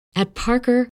At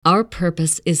Parker, our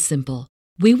purpose is simple.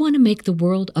 We want to make the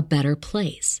world a better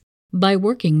place by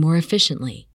working more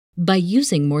efficiently, by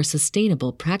using more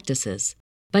sustainable practices,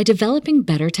 by developing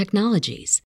better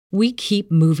technologies. We keep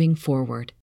moving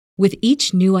forward. With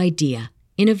each new idea,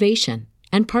 innovation,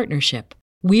 and partnership,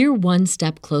 we're one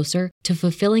step closer to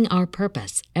fulfilling our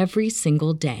purpose every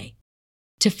single day.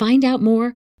 To find out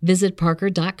more, visit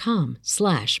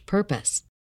parker.com/purpose.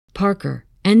 Parker,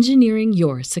 engineering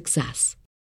your success.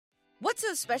 What's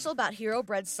so special about Hero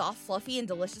Bread's soft, fluffy, and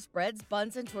delicious breads,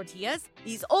 buns, and tortillas?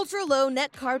 These ultra-low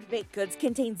net-carb baked goods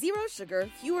contain zero sugar,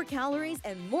 fewer calories,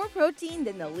 and more protein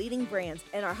than the leading brands,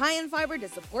 and are high in fiber to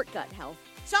support gut health.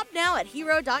 Shop now at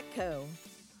hero.co.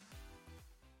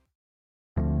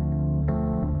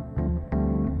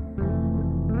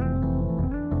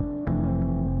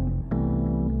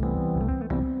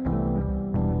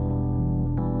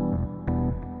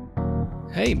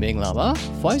 Hey မင်္ဂလာပါ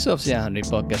Voice of Sia Henry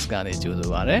Podcast ကနေကြိုဆို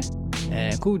ပါရစေ။အ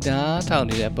ခုဒါထောက်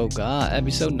နေတဲ့ပုတ်က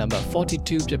episode number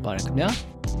 42ဖြစ်ပါတယ်ခင်ဗျာ။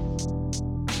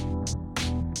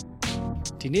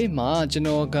ဒီနေ့မှာကျွန်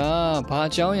တော်ကဘာ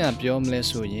အကြောင်းအရာပြောမလဲ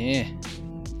ဆိုရင်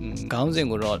ခေါင်းစဉ်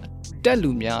ကိုတော့တက်လူ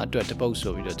များအတွက်တပုတ်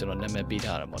ဆိုပြီးတော့ကျွန်တော်နာမည်ပေး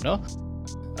ထားတာပေါ့နော်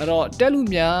။အဲ့တော့တက်လူ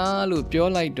များလို့ပြော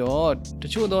လိုက်တော့တ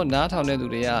ချို့တော့နားထောင်တဲ့သူ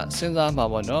တွေကစဉ်းစားမှာ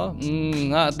ပေါ့နော်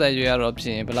။ငါအသက်အရွယ်ကတော့ဖြ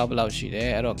စ်ရင်ဘယ်လောက်ရှိတယ်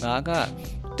။အဲ့တော့ငါက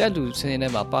တက်လူစင်းထဲ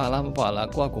မှာပါလားမပါလား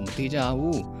ကိုယ့်ကိုမသိကြ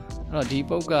ဘူးအဲ့တော့ဒီ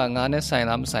ပုတ်ကငါနဲ့ဆိုင်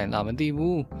လားမဆိုင်လားမသိ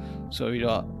ဘူးဆိုပြီး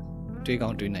တော့တွေးကော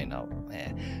င်းတွေးနိုင်တော့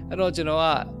အဲ့တော့ကျွန်တော်က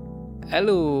အဲ့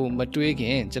လိုမတွေးခ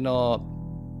င်ကျွန်တော်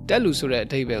တက်လူဆိုတဲ့အ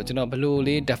ဓိပ္ပာယ်ကိုကျွန်တော်ဘယ်လို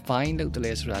လေး define လုပ်တယ်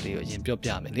လဲဆိုတာလေးကိုအရင်ပြောပြ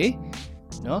မယ်လေ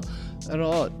နော်အဲ့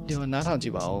တော့ဒီမှာနားထောင်ကြ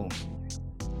ည့်ပါဦး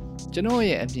ကျွန်တော်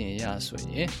ရဲ့အမြင်အရဆို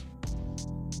ရင်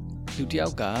လူတစ်ယော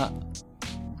က်က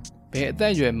ဘယ်အသ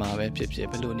က်အရွယ်မှာပဲဖြစ်ဖြစ်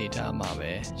ဘယ်လိုနေထားမှာ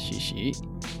ပဲရှိ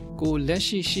ကိုလက်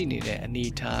ရှိနေတဲ့အနေ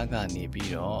အထားကနေပြီး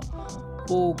တော့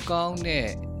ပိုကောင်းတဲ့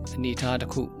အနေအထားတ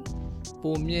စ်ခု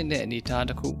ပိုမြင့်တဲ့အနေအထား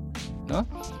တစ်ခုเนาะ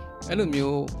အဲ့လို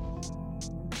မျိုး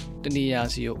တနေရာ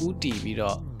စီကိုဥတီပြီး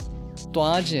တော့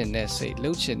တွားခြင်းနဲ့စိတ်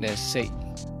လှုပ်ခြင်းနဲ့စိတ်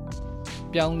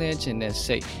ပြောင်းလဲခြင်းနဲ့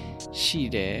စိတ်ရှိ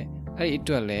တယ်အဲ့ဒီအ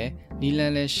တွက်လည်းနီလ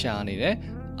န်းလဲရှာနေတယ်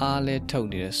အားလဲထုတ်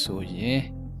နေတယ်ဆိုရင်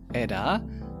အဲ့ဒါ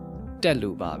တက်လူ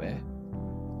ပါပဲ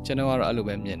ကျွန်တော်ကတော့အဲ့လို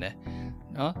ပဲမြင်တယ်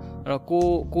နော်အဲ့တော့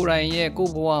ကိုယ်တိုင်ရဲ့ကို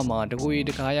ယ့်ဘဝမှာတကူကြီး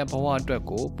တခါရဘဝအတွက်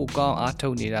ကိုပိုကောင်းအားထု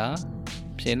တ်နေတာ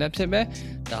ဖြစ်လည်းဖြစ်ပဲ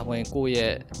ဒါဝင်ကိုယ့်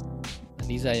ရဲ့အန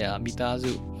ည်းဆက်ရမိသား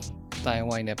စုတိုင်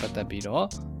ဝိုင်းနဲ့ပတ်သက်ပြီးတော့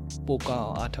ပိုကောင်း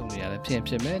အားထုတ်နေရတယ်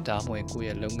ဖြစ်မယ်ဒါဝင်ကို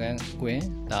ယ့်ရဲ့လုပ်ငန်းခွင်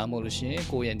ဒါမှမဟုတ်လို့ရှိရင်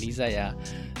ကိုယ့်ရဲ့နီးစပ်ရာ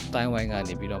တိုင်ဝိုင်းက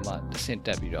နေပြီးတော့မှတဆင့်တ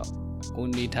က်ပြီးတော့ကို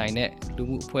နေထိုင်တဲ့လူ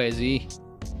မှုအဖွဲ့အစည်း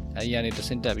အဲဒီကနေတဆ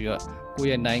င့်တက်ပြီးတော့ကိုယ့်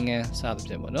ရဲ့နိုင်ငံစသ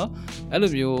ဖြင့်ပေါ့နော်အဲ့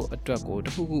လိုမျိုးအတွက်ကိုတ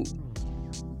စ်ခုခု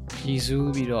ရည်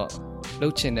စူးပြီးတော့လှု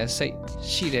ပ်ချင်တဲ့စိတ်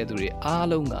ရှိတဲ့သူတွေအား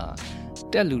လုံးက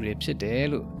တက်လူတွေဖြစ်တယ်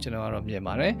လို့ကျွန်တော်ကတော့မြင်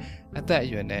ပါတယ်အသက်အ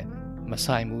ရွယ်နဲ့မ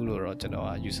ဆိုင်ဘူးလို့တော့ကျွန်တော်က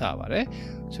ယူဆပါတယ်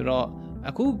ဆိုတော့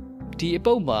အခုဒီအ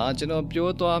ပုတ်မှာကျွန်တော်ပြော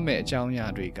သွားမယ့်အကြောင်းအရာ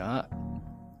တွေက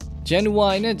Gen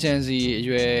Y နဲ့ Gen Z အ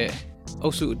ရွယ်အု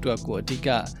ပ်စုအတွက်ကိုအဓိက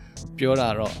ပြောတာ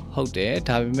တော့ဟုတ်တယ်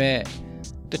ဒါပေမဲ့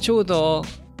တချို့သော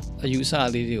အယူဆ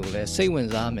လေးတွေကိုလည်းစိတ်ဝင်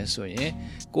စားမယ်ဆိုရင်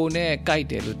ကိုယ်နဲ့ကြိုက်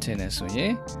တယ်လို့ထင်တယ်ဆိုရ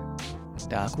င်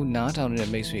ဒါအခုနားထောင်နေ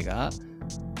တဲ့မိတ်ဆွေက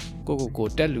ကို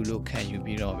တက်လူလို့ခံယူ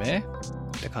ပြီးတော့ပဲ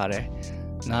တခါတည်း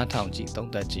နားထောင်ကြည့်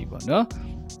သုံးသပ်ကြည့်ပေါ့နော်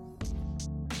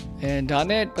ဒါ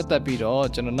နဲ့ပတ်သက်ပြီးတော့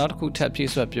ကျွန်တော်နောက်တစ်ခုထပ်ဖြ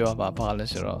ည့်ဆွတ်ပြောပါဘာလဲ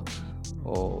ဆိုတော့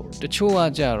တချို့က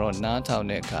ကြတော့နားထောင်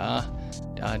တဲ့အခါ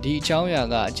ဒါဒီအကြောင်းအရာ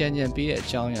ကအကြံဉာဏ်ပေးတဲ့အ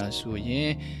ကြောင်းအရာဆိုရင်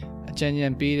အကြံဉာ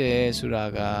ဏ်ပေးတယ်ဆိုတာ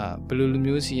ကဘယ်လိုလူ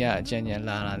မျိုးစီကအကြံဉာဏ်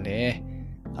လာတာလဲ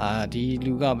ဒီ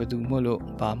လူကဘယ်သူမှလို့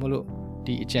ဘာမှလို့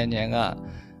ဒီအကြံဉာဏ်က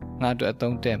ငါတို့အ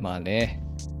သုံးတဲ့မှာလဲ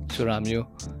ဆိုတာမျိုး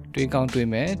တွေးကောင်းတွေး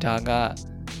မယ်ဒါက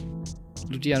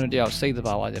လူတစ်ယောက်နဲ့တစ်ယောက်စိတ်သ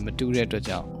ဘာဝချင်းမတူတဲ့အတွက်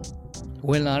ကြောင့်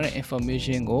ဝင်လာတဲ့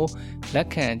information ကိုလက်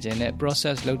ခံခြင်းနဲ့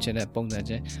process လုပ်ခြင်းနဲ့ပုံစံ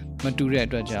ချင်းမတူတဲ့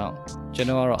အတွက်ကြောင့်ကျွန်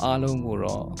တော်ကတော့အားလုံးကို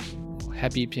တော့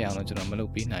happy ဖြစ်အောင်လို့ကျွန်တော်မလု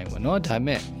ပ်ပေးနိုင်ဘူးเนาะဒါပေ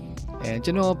မဲ့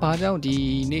ကျွန်တော်ဘာကြောင့်ဒီ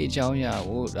နေ့အကြောင်းအရာ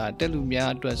ကိုဒါတက်လူများ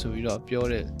အတွက်ဆိုပြီးတော့ပြောရ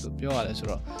တယ်ဆို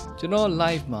တော့ကျွန်တော်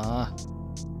live မှာ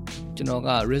ကျွန်တော်က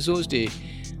resource တွေ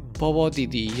ပေါ်တ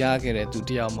ည်ရခဲ့တဲ့သူ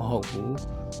တယောက်မဟုတ်ဘူး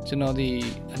ကျွန်တော်ဒီ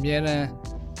အများအား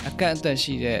အကန့်အသတ်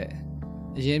ရှိတဲ့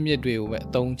အရင်းမြစ်တွေကိုပဲအ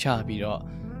သုံးချပြီးတော့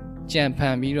ကြံဖ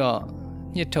န်ပြီးတော့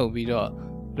ညှစ်ထုတ်ပြီးတော့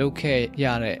လုပ်ခဲ့ရ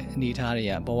တဲ့အနေအထားတွေ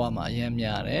ကဘဝမှာအများ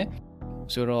များတယ်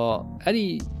ဆိုတော့အဲ့ဒီ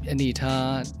အနေအထား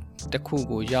တစ်ခု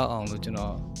ကိုရောက်အောင်လို့ကျွန်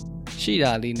တော်ရှိ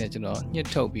တာလေးနဲ့ကျွန်တော်ညှစ်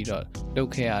ထုတ်ပြီးတော့လု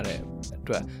ပ်ခဲ့ရတဲ့အ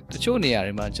တွက်တချို့နေရာ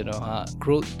တွေမှာကျွန်တော်ဟာ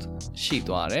growth ရှိ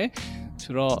သွားတယ်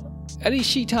ဆိုတော့အဲ့ဒီ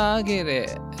ရှိထားခဲ့တဲ့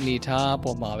အနေအထား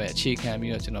ပေါ်မှာပဲအခြေခံ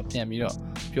ပြီးတော့ကျွန်တော်ပြန်ပြီးတော့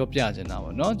ပြောပြချင်တာ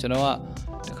ပေါ့နော်ကျွန်တော်က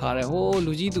တခါတည်းဟို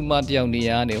လူကြီးသူမတယောက်နေ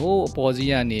ရနေဟိုအပေါ်စီး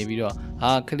ကနေပြီးတော့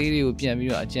ဟာကလေးတွေကိုပြန်ပြီး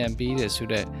တော့အကြံပေးတယ်ဆို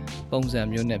တဲ့ပုံစံ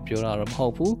မျိုးနဲ့ပြောတာတော့မဟု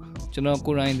တ်ဘူးကျွန်တော်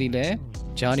ကိုယ်တိုင်ဒီလဲ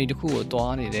journey တစ်ခုကို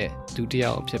သွားနေတဲ့သူတ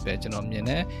ယောက်အဖြစ်ပဲကျွန်တော်မြင်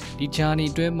တယ်ဒီ journey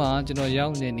တွဲမှာကျွန်တော်ရော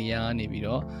က်နေနေရနေပြီး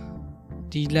တော့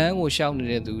ဒီလမ်းကိုရှောက်နေ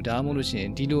တဲ့သူဒါမှမဟုတ်လို့ရှိရ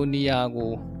င်ဒီလိုနေရာ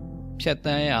ကိုဖြတ်တ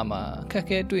န်းရမှာခက်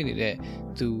ခဲတွေ့နေတဲ့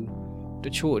သူတ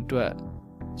ချို့အတွက်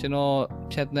ကျွန်တော်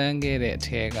ဖြတ်တန်းခဲ့တဲ့အထ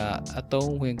က်ကအ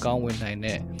သုံးဝင်ကောင်းဝင်နိုင်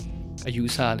တဲ့အယူ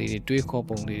ဆလေးတွေတွေးခေါ်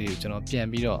ပုံလေးတွေကိုကျွန်တော်ပြန်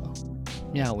ပြီးတော့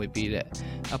မျှဝေပေးတဲ့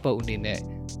အပုတ်အနေနဲ့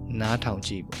နားထောင်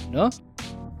ကြည့်ပေါ့နော်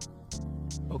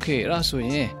Okay အဲ့ဒါဆို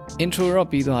ရင် intro တော့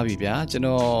ပြီးသွားပြီဗျာကျွန်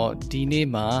တော်ဒီနေ့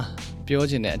မှာပြော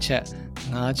ချင်တဲ့အချက်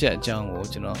၅ချက်အကြောင်းကို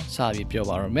ကျွန်တော်စပြီးပြော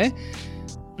ပါရမယ်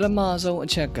ပထမဆုံးအ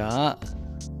ချက်က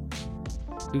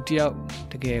လူတစ်ယောက်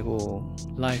တကယ်ကို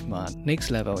live မှာ next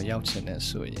level ရောက်ချင်တယ်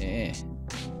ဆိုရင်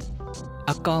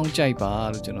အကောင့်ကြိုက်ပါ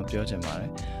လို့ကျွန်တော်ပြောချင်ပါတ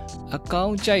ယ်အကော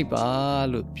င့်ကြိုက်ပါ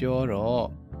လို့ပြောတော့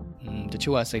တ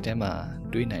ချို့ကစိတ်ထဲမှာ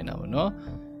တွေးနိုင်တာပေါ့နော်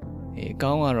အ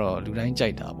ကောင့်ကတော့လူတိုင်းကြို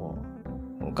က်တာပေါ့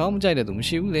ဟိုအကောင့်မကြိုက်တဲ့သူမ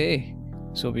ရှိဘူးလေ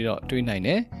ဆိုပြီးတော့တွေးနိုင်တ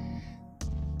ယ်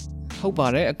ဟုတ်ပါ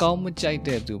တယ်အကောင့်မကြိုက်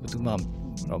တဲ့သူဘယ်သူမှ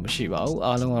တော့မရှိပါဘူး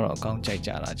အားလုံးကတော့အကောင့်ကြိုက်ကြ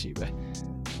တာကြီးပဲ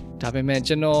ဒါပေမဲ့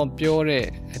ကျွန်တော်ပြောတဲ့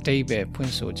အတိတ်ပဲဖွ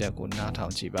င့်ဆိုချက်ကိုနားထော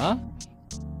င်ကြည့်ပါ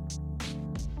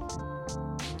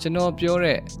ကျွန်တော်ပြော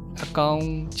တဲ့အကောင့်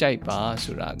ကြိုက်ပါ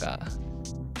ဆိုတာက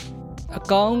အ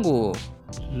ကောင့်ကို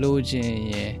လိုချင်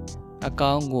ရင်အ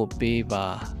ကောင့်ကိုပေးပါ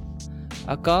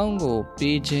အကောင့်ကို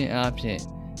ပေးခြင်းအပြင်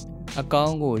အကော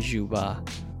င့်ကိုယူပါ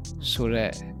ဆို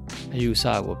တဲ့အယူဆ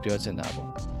ကိုပြောချင်တာပေါ့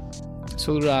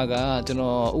ဆိုတာကကျွန်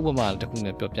တော်ဥပမာတစ်ခု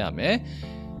နဲ့ပြောပြမယ်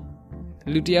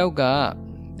လူတစ်ယောက်က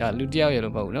လူတစ်ယောက်ရ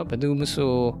လို့မဟုတ်ဘူးเนาะဘယ်သူမှ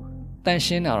ဆိုတန်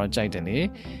ရှင်းတာတော့ကြိုက်တယ်လေ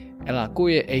အဲ့လားကို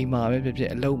ယ့်ရဲ့အိမ်မှာပဲဖြစ်ဖြစ်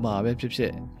အလုပ်မှာပဲဖြစ်ဖြ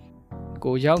စ်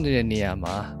ကိုရောက်နေတဲ့နေရာ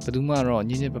မှာဘယ်သူမှတော့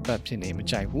ညဉ့်ညဉ့်ပပတ်ဖြစ်နေမ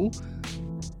ကြိုက်ဘူး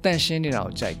တန်ရှင်းနေတာ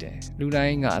ကိုကြိုက်တယ်လူတို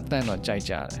င်းကအတန့်တော့ကြိုက်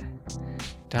ကြတယ်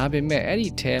ဒါပေမဲ့အဲ့ဒီ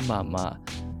ထဲမှာ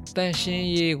တန်ရှင်း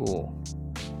ရေးကို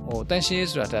တန်ရှင်းရေး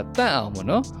ဆိုတာတန့်အောင်ပေါ့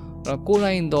နော်အဲ့တော့ကိုယ်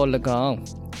တိုင်တော်၎င်း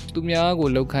သူများကို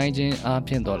လှုပ်ခိုင်းခြင်းအား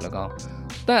ဖြင့်တော်၎င်း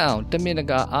တန့်အောင်တမင်တ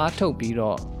ကာအားထုတ်ပြီး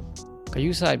တော့ဂ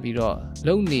ရုစိုက်ပြီးတော့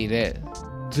လုံနေတဲ့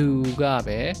သူက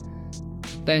ပဲ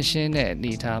တန်ရှင်းတဲ့အ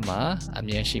နေအထားမှာအ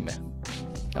မြဲရှိမယ်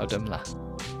ဟုတ်တယ်မလား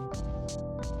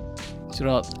ဆို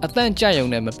တော့အတန့်ကြရုံ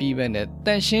နဲ့မပြီးပဲနဲ့တ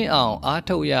န်ရှင်းအောင်အား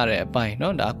ထုတ်ရတဲ့အပိုင်းเนา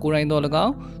ะဒါကိုယ်တိုင်တော်၎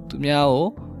င်းသူများကို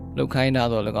လှုပ်ခိုင်းတာ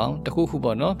တော်၎င်းတခုခု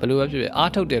ပေါ့เนาะဘယ်လိုပဲဖြစ်ဖြစ်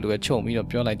အားထုတ်တယ်လို့ပဲခြုံပြီးတော့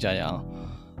ပြောလိုက်ကြရအောင်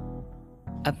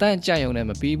အတန့်ကြရုံနဲ့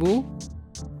မပြီးဘူး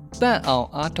တန့်အောင်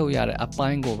အားထုတ်ရတဲ့အပို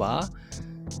င်းကိုပါ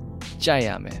ကြိုက်ရ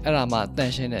မယ်အဲ့ဒါမှတ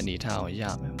န်ရှင်းတဲ့အနေထားကိုရ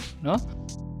မယ်เนาะ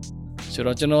ဆို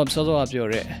တော့ကျွန်တော်စောစောကပြော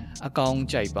တဲ့အကောင့်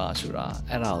ကြိုက်ပါဆိုတာ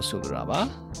အဲ့ဒါကိုဆိုလိုတာပါ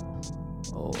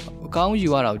အကောင့်ယူ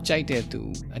ရတာကိုကြိုက်တဲ့သူ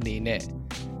အနေနဲ့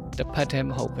တစ်ဖက်တည်းမ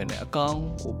ဟုတ်ဘဲနဲ့အကောင့်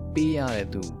ကိုပေးရတဲ့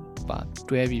သူပါ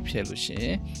တွဲပြီးဖြစ်လို့ရှိရ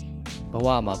င်ဘဝ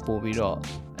မှာပို့ပြီးတော့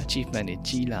achievement တွေ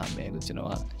ကြီးလာမယ်လို့ကျွန်တော်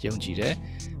ကယုံကြည်တယ်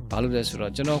ဘာလို့လဲဆို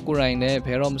တော့ကျွန်တော်ကိုယ်တိုင်လည်းဘ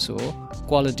ယ်တော့မဆို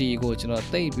quality ကိုကျွန်တော်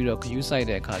သိပြီးတော့ view site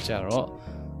တဲ့အခါကျတော့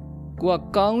ကိုက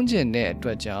ကောင်းကျင်တဲ့အတွ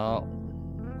က်ကြောင့်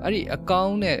အဲ့ဒီအကော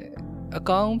င့်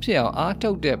ဖြစ်အောင်အားထု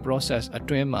တ်တဲ့ process အ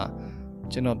တွင်းမှာ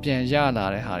ကျွန်တော်ပြန်ရလာ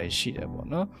တဲ့ဟာတွေရှိတယ်ပေါ့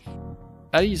နော်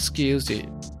အဲ့ဒီ skills တွေ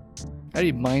အဲ့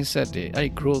ဒီ mindset တွေအဲ့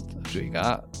ဒီ growth တွေက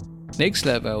next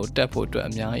level ကိုတက်ဖို့အတွက်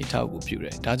အများကြီးထောက်ကူပြုတ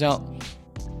ယ်ဒါကြောင့်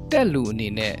တက်လူအနေ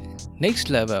နဲ့ next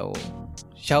level ကို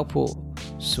ရောက်ဖို့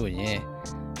ဆိုရင်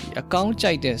ဒီအကောင့်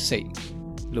ကြိုက်တဲ့စိတ်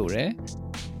လို့တယ်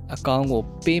အကောင့်ကို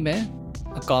ပေးမယ်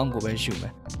အကောင့်ကိုပဲယူမ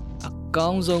ယ်အကော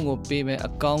င်းဆုံးကိုပေးမယ်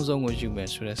အကောင်းဆုံးကိုယူမယ်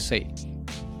ဆိုတဲ့စိတ်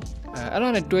အဲ့ဒါ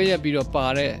နဲ့တွဲရက်ပြီးတော့ပါ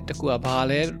တဲ့တကူကဘာ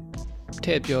လဲထ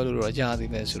ည့်ပြောလို့တော့ကြား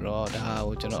သေးတယ်ဆိုတော့ဒါ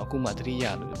ကိုကျွန်တော်အခုမှသတိရ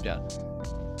လို့ပြ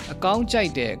အကောင့်ကြို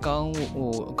က်တဲ့အကောင့်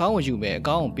ကိုယူမယ်အ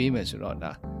ကောင့်ကိုပေးမယ်ဆိုတော့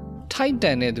ဒါထိုက်တ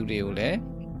န်တဲ့သူတွေကိုလည်း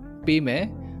ပေးမယ်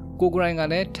ကိုယ်ကိုယ်တိုင်က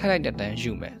လည်းထိုက်တန်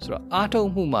ယူမယ်ဆိုတော့အားထုတ်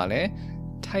မှုမှာလည်း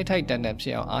ထိုက်တန်ဖြ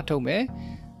စ်အောင်အားထုတ်မယ်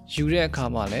ယူတဲ့အခါ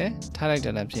မှာလည်းထိုက်တ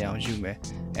န်ဖြစ်အောင်ယူမယ်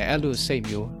အဲ့လိုစိတ်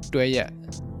မျိုးတွဲရက်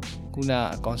ခုန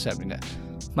concept တွေနဲ့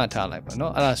မှတ်ထားလိုက်ပါเนา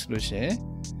ะအဲ့ဒါဆိုလို့ရှိရင်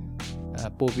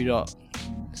ပို့ပြီးတော့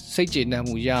စိတ်ကျေနပ်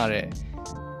မှုရတဲ့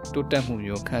တိုးတက်မှု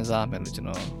မျိုးခံစားရမယ်လို့ကျွန်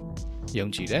တော်ယုံ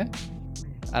ကြည်တယ်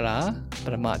အဲ့ဒါပ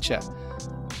ထမအချက်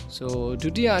ဆိုဒု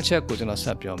တိယအချက်ကိုကျွန်တော်ဆ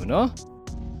က်ပြောမယ်เนาะ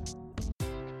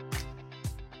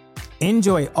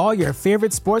Enjoy all your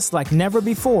favorite sports like never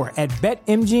before at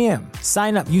BetMGM.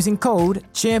 Sign up using code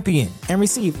CHAMPION and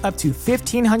receive up to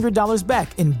 $1,500 back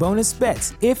in bonus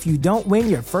bets if you don't win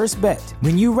your first bet.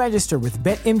 When you register with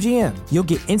BetMGM, you'll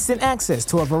get instant access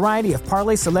to a variety of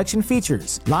parlay selection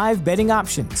features, live betting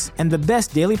options, and the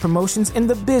best daily promotions in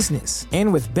the business.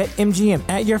 And with BetMGM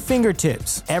at your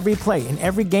fingertips, every play and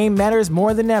every game matters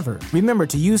more than ever. Remember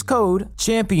to use code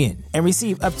CHAMPION and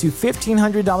receive up to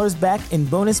 $1,500 back in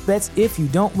bonus bets if you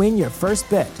don't win your first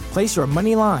bet. Place your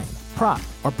money line, prop,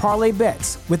 or parlay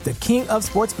bets with the king of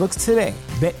sportsbooks today.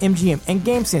 BetMGM and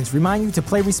GameSense remind you to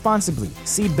play responsibly.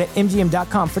 See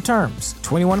BetMGM.com for terms.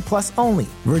 21 plus only.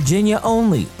 Virginia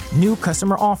only. New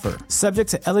customer offer. Subject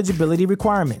to eligibility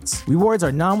requirements. Rewards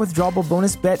are non-withdrawable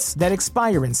bonus bets that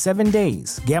expire in 7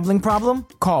 days. Gambling problem?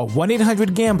 Call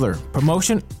 1-800-GAMBLER.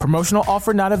 Promotional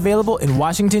offer not available in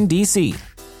Washington, D.C.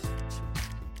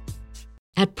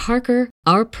 At Parker,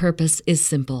 our purpose is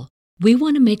simple. We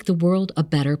want to make the world a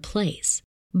better place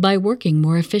by working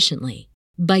more efficiently,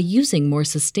 by using more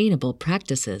sustainable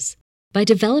practices, by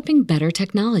developing better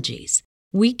technologies.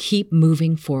 We keep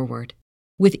moving forward.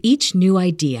 With each new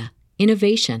idea,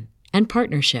 innovation, and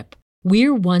partnership,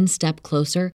 we're one step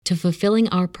closer to fulfilling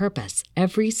our purpose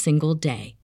every single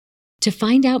day. To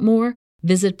find out more,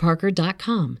 visit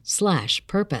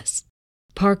parker.com/purpose.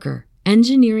 Parker,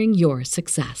 engineering your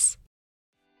success.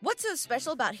 What's so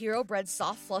special about Hero Bread's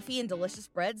soft, fluffy, and delicious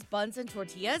breads, buns, and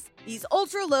tortillas? These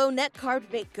ultra-low net-carb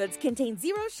baked goods contain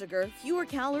zero sugar, fewer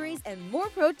calories, and more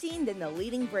protein than the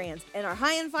leading brands, and are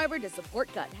high in fiber to support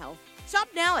gut health. Shop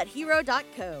now at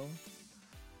hero.co.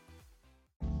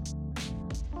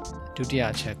 ဒုတိယ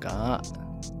အချက်က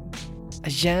အ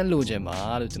ရန်လိုချင်ပါ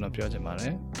လို့ကျွန်တော်ပြောချင်ပါတ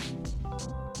ယ်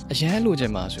အရန်လိုချ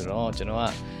င်ပါဆိုတော့ကျွန်တော်က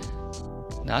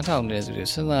နားထောင်နေတဲ့သူတွေ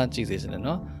စဉ်းစားကြည့်စေချင်တယ်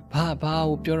နော်ဘာ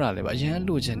ကိုပြောတာလဲပါအရန်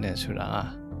လိုချင်တယ်ဆိုတာ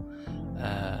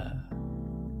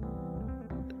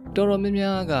တော်တော်များ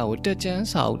များကတက်ကြမ်း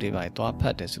စာအုပ်တွေပါသွားဖ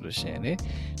တ်တယ်ဆိုလို့ရှိရင်လေ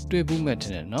တွေ့ဘူးမဲ့တ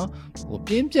ယ်နော်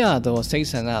ပြင်းပြသောစိတ်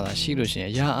ဆန္ဒသာရှိလို့ရှိရင်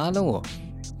အရာအလုံးကို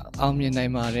အောင်မြင်နို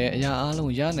င်ပါတယ်အရာအ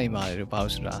လုံးရနိုင်ပါတယ်လို့ပြော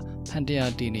ဆိုတာဖန်တ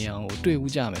ရားတည်နေအောင်တွေ့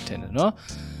ဘူးကြမယ်ထင်တယ်နော်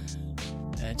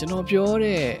ကျွန်တော်ပြော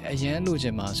တဲ့အရန်လိုချ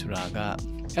င်ပါဆိုတာက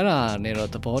အဲ့ဒါနဲ့တော့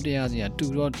သဘောတရားချင်းကတူ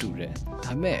တော့တူတယ်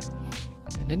ဒါပေမဲ့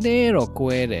နည်းနည်းတော့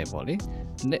ကွဲတယ်ပေါ့လေ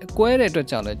ကွဲတဲ့အတွက်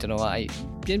ကြောင့်လည်းကျွန်တော်ကအဲ့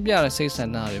ပြင်းပြတဲ့စိတ်ဆန္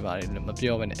ဒတွေပါတယ်မ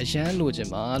ပြောဘဲနဲ့အရန်လိုချင်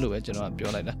ပါလို့ပဲကျွန်တော်ကပြော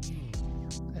လိုက်တာ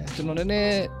ကျွန်တော်နည်းန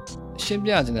ည်းရှင်း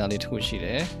ပြချင်တာလေးတစ်ခုရှိတ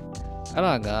ယ်အဲ့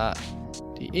ဒါက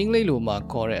ဒီအင်္ဂလိပ်လိုမှာ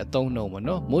ခေါ်တဲ့အသုံးအနှုန်းပေါ့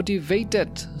နော်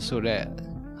motivated ဆိုတဲ့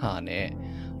ဟာနဲ့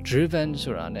driven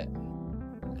ဆိုတာနဲ့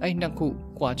အဲ့နှစ်ခု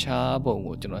ကွာခြားပုံ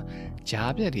ကိုကျွန်တော်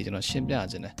ဂျားပြက်တွေကျွန်တော်ရှင်းပြ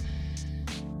ချင်တယ်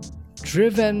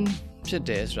driven ဖြစ်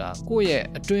တယ်ဆိုတာကိုယ့်ရဲ့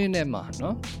အတွင်းထဲမှာเน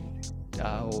าะ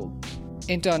ဒါ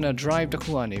internal drive တစ်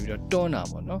ခုကနေပြီးတော့တွန်းတာ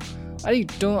ပေါ့เนาะအဲ့ဒီ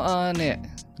တွန်းအားနဲ့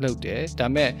လုပ်တယ်ဒါ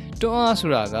ပေမဲ့တွန်းအား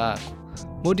ဆိုတာက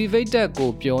motivated ကို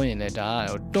ပြောရင်လည်းဒါ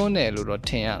တွန်းတယ်လို့တော့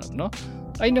ထင်ရတယ်เนาะ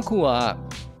အဲ့နှစ်ခုက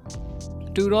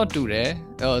တူတော့တူတယ်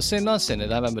စင်တော့စင်တယ်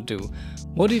ဒါပေမဲ့မတူ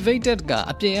motivated က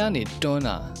အပြင်ကနေတွန်း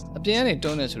တာအပြင်ကနေတွ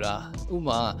န်းတယ်ဆိုတာဥပ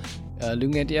မာလူ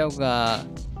ငယ်တယောက်က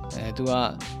သူက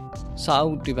စာအု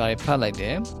ပ်တွေပါဖတ်လိုက်တ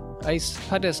ယ်အဲ့ဖ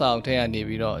တ်တဲ့စာအုပ်ထဲကနေ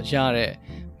ပြီးတော့ရတဲ့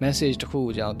message တစ်ခု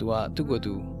ကိုကြောင့်သူကသူ့ကိုယ်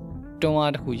သူတွန်း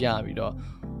အားတစ်ခုရပြီးတော့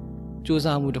စူးစ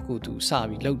မ်းမှုတစ်ခုသူစ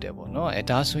ပြီးလုပ်တယ်ပေါ့နော်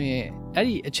ဒါဆိုရင်အဲ့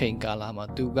ဒီအချိန်ကာလမှာ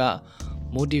သူက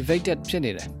motivated ဖြစ်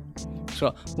နေတယ်ဆို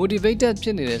တော့ motivated ဖြ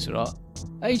စ်နေတယ်ဆိုတော့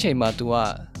အဲ့ဒီအချိန်မှာသူက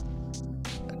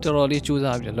တော်တော်လေးစူးစ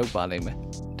မ်းပြီးတော့လုပ်ပါလိမ့်မယ်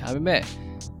ဒါပေမဲ့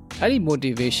အဲ့ဒီ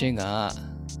motivation က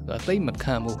သိမ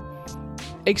ခံဘူး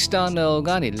external က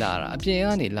နေလာတာအပြင်က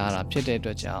နေလာတာဖြစ်တဲ့အ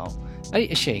တွက်ကြောင့်အဲ့ဒီ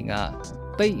အချိန်က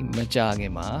သိမကြခ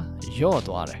င်မှာယော့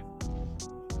သွားတယ်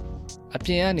အပြ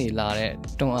င်ကနေလာတဲ့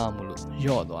တွန်းအားမှုလို့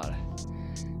ယော့သွားတယ်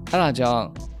အဲ့ဒါကြောင့်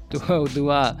သူ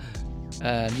က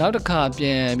နောက်တစ်ခါပြ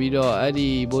န်ပြီးတော့အဲ့ဒီ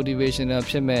motivational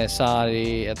ဖြစ်မဲ့စာတွေ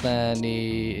အသံတွေ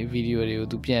ဗီဒီယိုတွေကို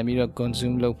သူပြန်ပြီးတော့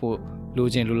consume လုပ်ဖို့လို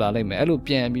ချင်လိုလာလိမ့်မယ်အဲ့လို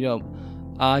ပြန်ပြီးတော့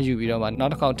အားယူပြီးတော့မှနော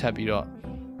က်တစ်ခါထပ်ပြီးတော့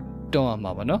တွန်းအောင်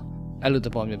မှာပါနော်အဲ့လိုသ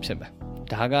ဘောမျိုးဖြစ်မယ်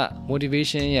ဒါက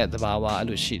motivation ရဲ့သဘာဝအဲ့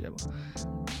လိုရှိတယ်ပေါ့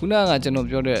ခုနကကျွန်တော်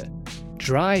ပြောတဲ့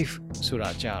drive ဆိုတာ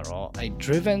ကြတော့အဲ့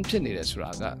driven ဖြစ်နေတယ်ဆို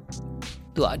တာက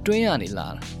သူအတွင်းကနေလာ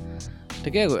တာတ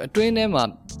ကယ်ကိုအတွင်းထဲမှာ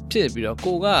ဖြစ်ပြီးတော့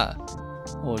ကိုက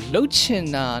လှုပ်ချင်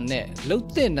တာနဲ့လှုပ်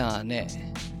တင်တာနဲ့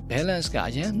balance ကအ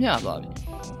ရင်မျှသွားပြီ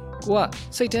ကိုက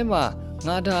စိတ်ထဲမှာ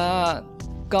ငါဒါ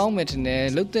ကောင်းမယ်ထင်တယ်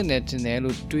လှုပ်တင်တယ်ထင်တယ်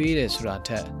လို့တွေးတယ်ဆိုတာထ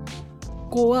က်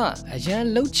ကိုကအရင်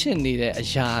လှုပ်ချင်နေတဲ့အ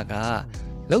ရာက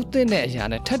လှုပ်တင်တဲ့အရာ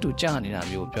နဲ့ထပ်တူကြနေတာ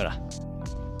မျိုးပြောတာ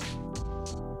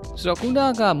ဆိုတော့ခုန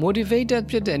က motivated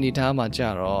ဖြစ်တဲ့အနေအထားမှာကြ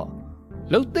တော့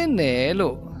လှုပ်တင်တယ်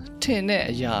လို့ထင်တဲ့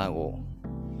အရာကို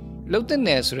လုပ်တဲ့န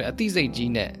ယ်ဆိုတဲ့အသိစိတ်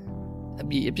ကြီးနဲ့အ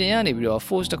ပြင်ကနေပြီးတော့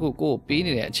force တခုကိုပေး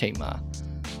နေတဲ့အချိန်မှာ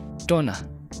တွန်းတာ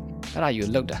အဲ့ဒါယူ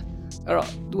လောက်တာအဲ့တော့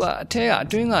तू ကအထက်ကအ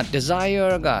တွင်းက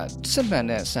desire ကစစ်မှန်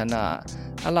တဲ့ဆန္ဒ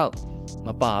အဲ့လောက်မ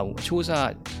ပါဘူးအချိုးစား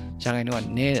ရာခိုင်နှုန်းက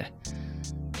နည်းတယ်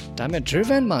ဒါပေမဲ့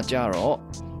driven မှာကြတော့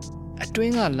အတွ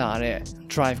င်းကလာတဲ့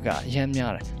drive ကအရင်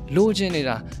များတယ်လိုချင်နေ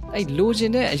တာအဲ့လိုချ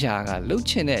င်တဲ့အရာကလှုပ်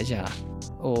ချင်တဲ့အရာ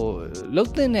လှု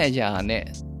ပ်တဲ့အရာနဲ့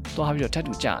သွားပြီးတော့ထပ်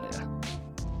တူကြနေတာ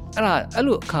အဲ့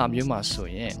လိုအခါမျိုးမှာဆို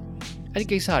ရင်အဲ့ဒီ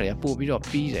ကိစ္စတွေကပို့ပြီးတော့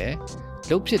ပြီးတယ်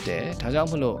လှုပ်ဖြစ်တယ်ဒါကြောင့်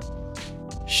မလို့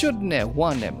should နဲ့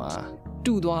want နဲ့မှာ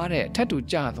တူသွားတဲ့ထပ်တူ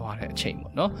ကြသွားတဲ့အချိန်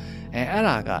ပေါ့နော်အဲ့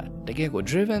ဒါကတကယ်ကို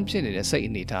driven ဖြစ်နေတဲ့စိတ်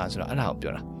အနေထားဆိုတော့အဲ့ဒါကို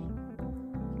ပြောတာ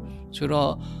ဆို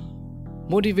တော့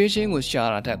motivation ကိုရှာ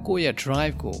တာတက်ကိုယ့်ရဲ့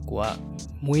drive ကိုက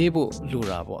မွေးဖို့လို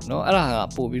တာပေါ့နော်အဲ့ဒါက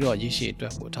ပို့ပြီးတော့ရည်ရှိအတွ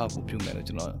က်ကိုထောက်ဖို့ပြုမယ်လို့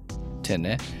ကျွန်တော်ထင်တ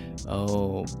ယ်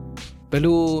ဘယ်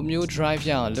လိုမျိုး drive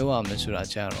ရအောင်လုပ်ရမလဲဆိုတာ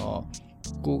ကြတော့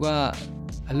ကိုက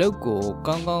အလုပ်ကို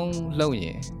ကောင်းကောင်းလုပ်ရ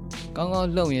င်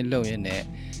နဲ့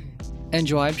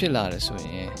enjoy ဖြစ်လာတယ်ဆိုရ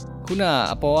င်ခုန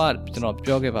အပေါ်ကကျွန်တော်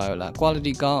ပြောခဲ့ပါရောလား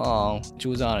quality ကောင်းအောင်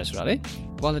ကြိုးစားရတယ်ဆိုတာလေ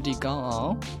quality ကောင်းအော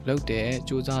င်လုပ်တယ်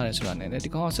ကြိုးစားရတယ်ဆိုတာနဲ့ဒီ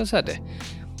ကောင်ဆက်တယ်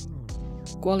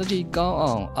quality ကောင်း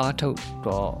အောင်အားထုတ်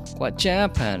တော့ကိုကကြမ်း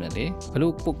ဖန်တယ်လေဘ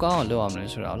လို့ပိုကောင်းအောင်လုပ်ရမလဲ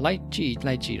ဆိုတော့ like ကြည့်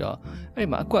တော့အဲ့ဒီ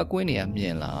မှာအကွက်ကွင်းတွေကမြ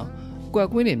င်လာအကွက်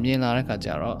ကွင်းတွေမြင်လာတဲ့ခါကျ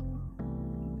တော့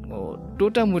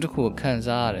တိုးတက်မှုတစ်ခုခံ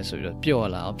စားရတယ်ဆိုပြီးတော့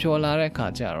ပျော်လာတဲ့ခါ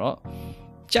ကျတော့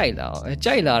ကြိုက်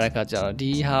လာတဲ့ခါကျတော့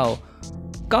ဒီဟာကို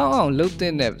ကောင်းအောင်လုပ်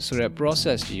တဲ့ဆိုတဲ့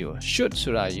process ကြီးကို should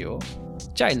ဆိုတာကြီးကို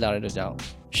ကြိုက်လာတဲ့အတွက်ကြောင့်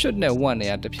should နဲ့ want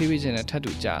နဲ့တဖြည်းဖြည်းချင်းနဲ့ထပ်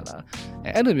တူကြလာ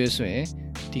အဲ့လိုမျိုးဆိုရင်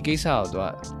ဒီကိစ္စကိုသူက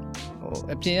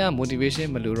အပြင်က motivation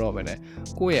မလိုတော့ဘဲနဲ့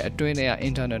ကိုယ့်ရဲ့အတွင်းထဲက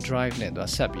internal drive နဲ့သူက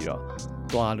ဆက်ပြီးတော့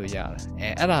သွားလို့ရတ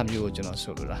ယ်အဲ့ဒါမျိုးကိုကျွန်တော်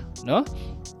ဆိုလိုတာเนาะ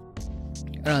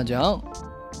အဲ့ဒါကြောင့်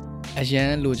အရ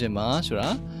န်လိုချင်မှာဆိုတာ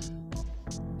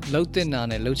လှုပ်တင်တာ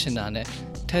နဲ့လှုပ်ချင်တာနဲ့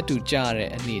ထပ်တူကြတဲ့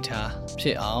အနေထားဖြ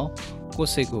စ်အောင်ကို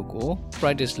ယ်စိတ်ကို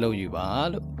practice လုပ်ယူပါ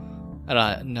လို့အဲ့ဒါ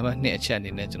နံပါတ်2အချက်အ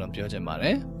နေနဲ့ကျွန်တော်ပြောချင်ပါတ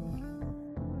ယ်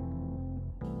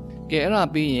ကဲအဲ့ဒါ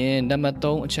ပြီးရင်နံပါတ်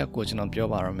3အချက်ကိုကျွန်တော်ပြော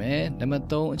ပါရမယ်နံပါတ်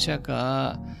3အချက်က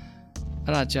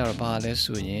အဲ့ဒါကြတော့ဘာလဲ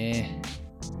ဆိုရင်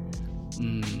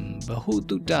ဘဟု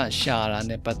တုတရှာတာ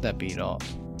နဲ့ပတ်သက်ပြီးတော့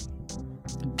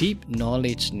deep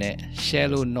knowledge နဲ့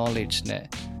shallow knowledge နဲ့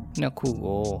နှစ်ခု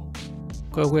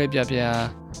ကိုကွဲပြား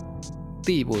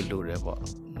သိဖို့လိုတယ်ပေါ့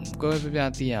ကွဲ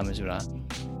ပြားသိရမယ်ဆိုတာ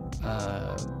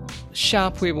ရှာ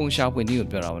ဖွေနည်းကို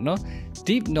ပြောတာပေါ့နော်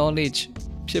deep knowledge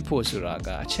ဖြစ်ဖို့ဆိုတာက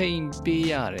အချိန်ပေး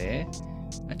ရတယ်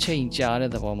အချိန်ကြာ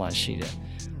တဲ့သဘောမှရှိတယ်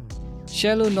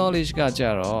shallow knowledge ကကြ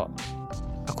တော့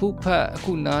အခုဖတ်အ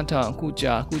ခုနားထောင်အခု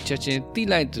ကြာအခုချက်ချင်းသိ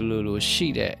လိုက်သလိုရှိ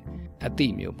တဲ့အသိ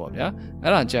မျိုးပေါ့ဗျာ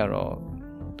အဲ့ဒါကြတော့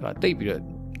သူကတိတ်ပြီး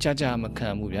တော့ကြာမခံ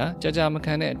ဘူးဗျာကြာမ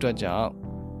ခံတဲ့အတွက်ကြောင့်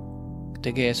တ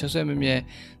ကယ်ဆွဲမြဲ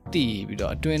သိပြီး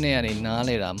တော့အတွင်းထဲကနေနား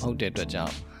လဲတာမဟုတ်တဲ့အတွက်ကြော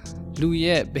င့်လူ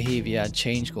ရဲ့ behavior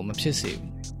change ကိုမဖြစ်စေ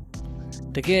ဘူး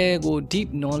တကယ်ကို deep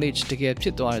knowledge တကယ်ဖြ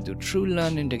စ်သွားတဲ့သူ true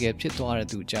learning တကယ်ဖြစ်သွားတဲ့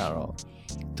သူကြတော့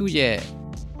သူ့ရဲ့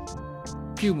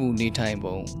ပြုမှုနေထိုင်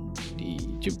ပုံ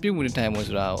ဒီပြုမှုနေထိုင်ပုံ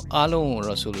ဆိုတာအားလုံးကို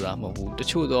တော့ဆိုလိုတာမဟုတ်ဘူးတ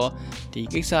ချို့တော့ဒီ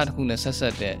ကိစ္စတစ်ခုနဲ့ဆက်ဆ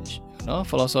က်တဲ့เนาะ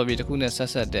philosophy တစ်ခုနဲ့ဆ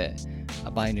က်ဆက်တဲ့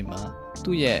အပိုင်းတွေမှာ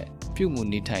သူ့ရဲ့ပြုမှု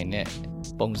နေထိုင်တဲ့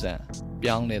ပုံစံ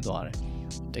ပြောင်းလဲသွားတယ်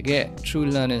တကယ် true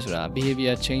learning ဆိုတာ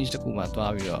behavior change တစ်ခုမှ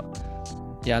သွားပြီးတော့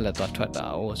ရလက်သွားထွက်တာ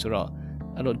哦ဆိုတော့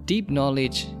အဲ့လို deep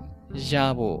knowledge ရ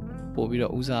ဖို့ပို့ပြီး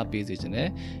တော့ဦးစားပေးစေခြင်းနဲ့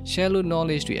shallow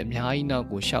knowledge တွေအများကြီးနောက်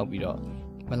ကိုရှောက်ပြီးတော့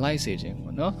မလိုက်စေခြင်း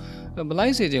ပေါ့နော်မလို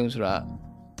က်စေခြင်းဆိုတာ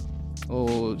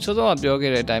စောစောကပြော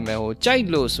ခဲ့တဲ့အတိုင်းပဲကြိုက်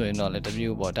လို့ဆိုရင်တော့လည်းတ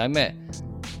မျိုးပေါ့ဒါပေမဲ့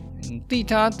တိ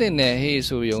ထားတဲ့နဲ့ဟေး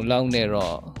ဆိုရုံလောက်နဲ့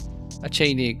တော့အချိ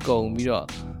န်တွေကုန်ပြီးတော့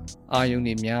အာယုန်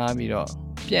တွေများပြီးတော့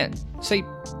ပြန့်စိတ်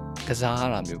ကစားရ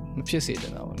တာမျိုးမဖြစ်စေချ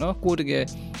င်တာပေါ့နော်ကိုယ်တကယ်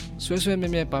ဆွဲ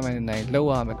မြဲပိုင်နိုင်လှုပ်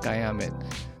ရမယ်ကိုင်ရမယ်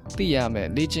သိရမယ်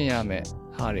လေ့ကျင့်ရမယ်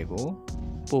ဟာတွေကို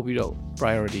ပို့ပြီးတော့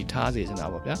priority ထားစေချင်တာ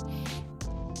ပေါ့ဗျာ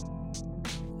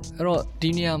အဲ့တော့ဒီ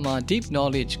နေရာမှာ deep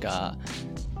knowledge က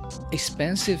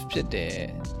expensive ဖြစ်တယ်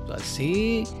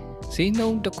ဈေးနှု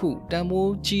န်းတစ်ခုတန်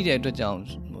ဖိုးကြီးတဲ့အတွက်ကြောင့်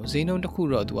ဈေးနှုန်းတစ်ခု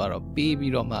တော့သူကတော့ပေး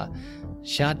ပြီးတော့မှ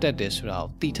ရတတ်တယ်ဆိုတာကို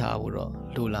သိထားဖို့တော့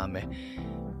လိုလာမယ်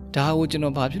ဒါကိုကျွန်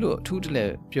တော်ဘာဖြစ်လို့အထူးတလဲ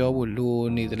ပြောဖို့လို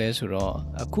နေတယ်လဲဆိုတော့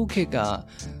အခုခေတ်က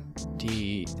ဒီ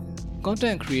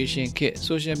content creation ခေတ်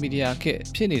social media ခေတ်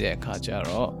ဖြစ်နေတဲ့အခါကျ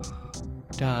တော့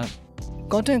ဒါ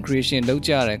content creation လုပ်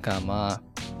ကြတဲ့အခါမှာ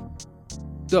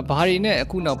သူကဘာတွေနဲ့အ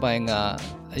ခုနောက်ပိုင်းက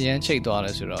အရန်ချိတ်သွား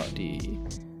လဲဆိုတော့ဒီ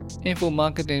info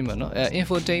marketing ပေါ့နော်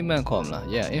infotainment ခေါ်မလား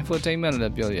infotainment လ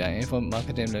ည်းပြောရရင် info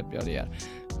marketing လည်းပြောရ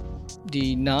ဒီ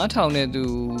နားထောင်တဲ့သူ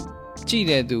ကြည့်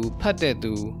တဲ့သူဖတ်တဲ့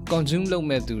သူ consume လုပ်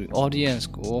မဲ့သူ audience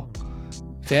ကို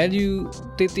value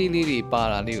တိတိလေးတွေပါ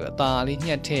တာလေးကိုအသာလေး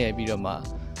ညှက်ထည့်ပြီးတော့မှ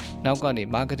နောက်ကနေ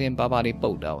marketing ပါလေးပု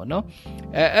တ်တာပေါ့နော်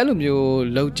အဲ့လိုမျိုး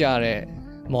လောက်ကြတဲ့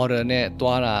model နဲ့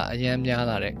သွားတာအရင်များ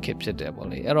လာတဲ့ခေတ်ဖြစ်တယ်ပေါ့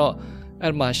လေအဲ့တော့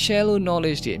အဲ့မှာ shallow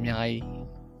knowledge တွေအများကြီး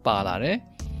ပါလာတယ်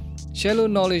shallow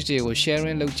knowledge တွေကို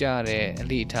sharing လုပ်ကြတဲ့အ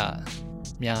လေအထ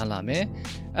များလာမယ်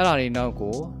အဲ့ဒါတွေနောက်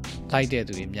ကိုလိုက်တဲ့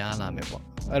သူတွေများလာမယ်ပေါ့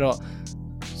အဲ့တော့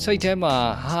စိတ်ထဲမှာ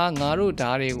ဟာငါတို့ဓာ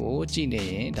တ်တွေကိုကြည့်နေ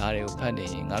ရင်ဓာတ်တွေကိုဖတ်နေ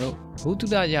ရင်ငါတို့ဘုသူ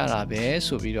တရတာပဲ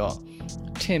ဆိုပြီးတော့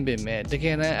ထင်ပေမဲ့တက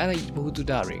ယ်တမ်းအဲ့ဒီဘုသူ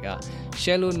တတွေက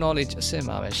shallow knowledge အစစ်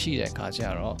မှာပဲရှိတဲ့အခါကျ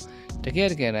တော့တကယ်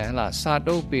တမ်းဟလာစာ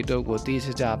တုပ်ပေတုပ်ကိုသိစ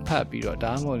ကြဖတ်ပြီးတော့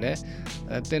ဒါမှမဟုတ်လဲ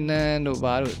သင်တန်းတို့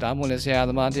ဘာလို့ဒါမှမဟုတ်လဲဆရာ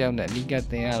သမားတယောက်နဲ့အနီးကပ်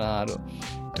သင်ရတာတို့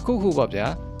တခုခုပေါ့ဗျာ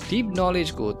deep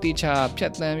knowledge ကိုတေချာဖြ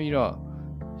တ်သန်းပြီးတော့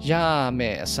ရမ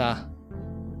ယ်အစား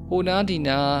ဟိုနာဒီ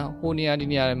နာဟိုနေရာဒီ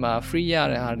နေရာတွေမှာ free ရ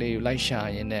တဲ့ဟာတွေကိုလိုက်ရှာ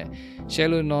ရင်းနဲ့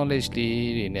shallow knowledge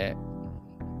တွေနဲ့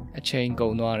အချိန်ကု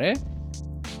န်သွားတယ်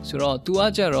ဆိုတော့ तू က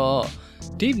ကြတော့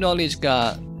deep knowledge က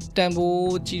တန်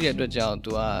ဖိုးကြီးတဲ့အတွက်ကြောင့်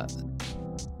तू က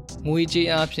ငွေကြေး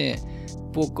အားဖြင့်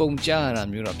ပိုကုန်ကြရတာ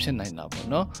မျိုးတော့ဖြစ်နိုင်တာပေါ့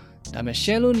နော်ဒါပေမဲ့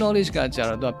shallow knowledge ကကြ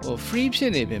တော့ तू က free ဖြ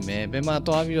စ်နေပေမဲ့ဘယ်မှာ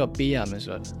သွားပြီးတော့ပေးရမလဲ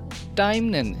ဆိုတော့ time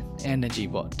and energy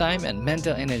ပေါ့ time and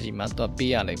mental energy မှာ तू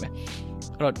ပေးရလိမ့်မယ်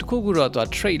အဲ့တော့တခုခုတော့ तू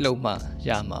trade လုပ်မှရ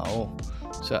မှာ哦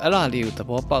ဆိုတော့အဲ့ဒါလေးကိုသ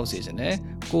ဘောပေါက်စေချင်တယ်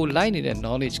ကိုလိုက်နေတဲ့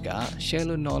knowledge က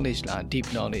shallow knowledge လား deep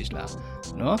knowledge လား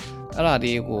เนาะအဲ့ဒါ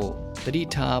လေးကိုသတိ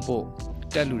ထားဖို့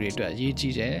တက်လူတွေအတွက်အရေး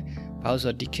ကြီးတယ်ဘာလို့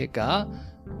ဆိုတော့ဒီခေတ်က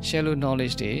shallow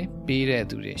knowledge တွေပေးတဲ့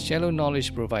သူတွေ shallow knowledge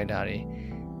provider တွေ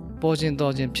ပေါ်ချင်း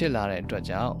တော်ချင်းဖြစ်လာတဲ့အတွက်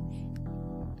ကြောင့်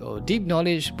deep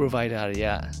knowledge provider တွေက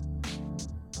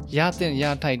ရ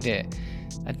ထိုက်တဲ့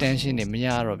attention တွေမရ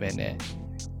တော့ဘဲနဲ့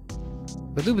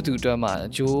ဘယ်သူအတွက်မှအ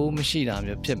ကျိုးမရှိတာ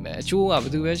မျိုးဖြစ်မယ်အကျိုးကဘ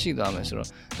ယ်သူပဲရှိသွားမယ်ဆိုတော့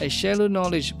အဲ shallow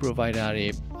knowledge provider တွေ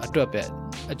အတွက်ပဲ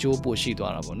အကျိုးပိုရှိ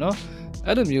သွားတာပေါ့နော်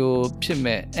အဲ့လိုမျိုးဖြစ်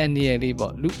မဲ့ NDL လေး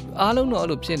ပေါ့လူအားလုံးတော့အဲ့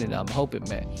လိုဖြစ်နေတာမဟုတ်ပေ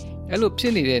မဲ့အဲ့လိုဖြ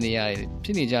စ်နေတဲ့နေရာတွေဖြ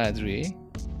စ်နေကြတဲ့သူတွေ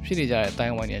ဖြစ်နေကြတဲ့အတို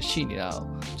င်းဝိုင်းတွေရှိနေတာကို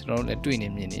ကျွန်တော်တို့လည်းတွေ့နေ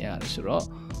မြင်နေရတယ်ဆိုတော့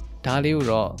ဒါလေးကို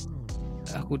တော့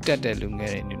အခုတက်တဲ့လူင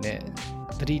ယ်တွေအနေနဲ့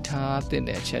သတိထားသင့်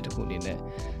တဲ့အချက်တစ်ခုအနေနဲ့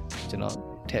ကျွန်တော်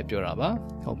ထည့်ပြောတာပါ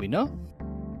ဟုတ်ပြီနော်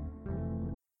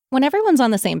When everyone's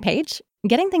on the same page,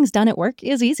 getting things done at work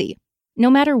is easy. No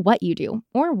matter what you do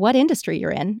or what industry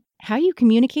you're in, how you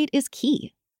communicate is key.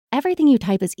 Everything you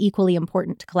type is equally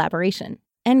important to collaboration,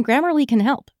 and Grammarly can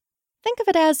help. Think of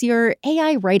it as your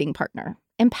AI writing partner,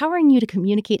 empowering you to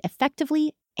communicate effectively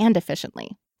and efficiently,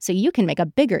 so you can make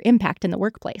a bigger impact in the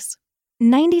workplace.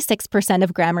 96%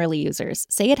 of Grammarly users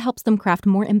say it helps them craft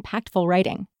more impactful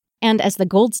writing. And as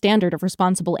the gold standard of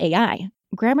responsible AI,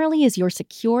 Grammarly is your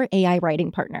secure AI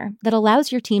writing partner that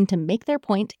allows your team to make their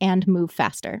point and move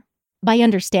faster. By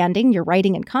understanding your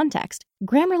writing and context,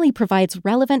 Grammarly provides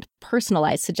relevant,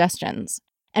 personalized suggestions.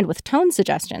 And with tone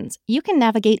suggestions, you can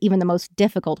navigate even the most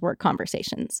difficult work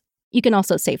conversations. You can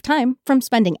also save time from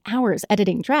spending hours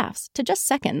editing drafts to just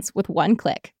seconds with one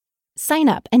click. Sign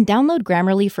up and download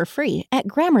Grammarly for free at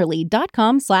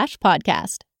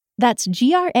grammarly.com/podcast. That's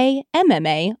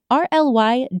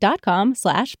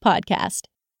GRAMMARLY.com/podcast.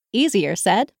 Easier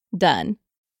said, done.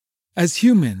 As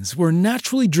humans, we're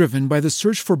naturally driven by the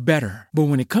search for better. But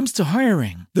when it comes to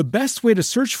hiring, the best way to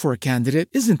search for a candidate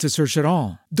isn't to search at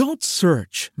all. Don't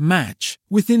search, match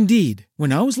with Indeed.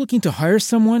 When I was looking to hire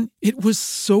someone, it was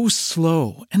so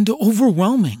slow and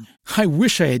overwhelming. I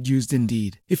wish I had used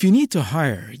Indeed. If you need to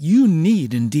hire, you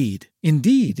need Indeed.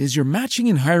 Indeed is your matching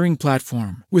and hiring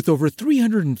platform with over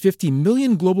 350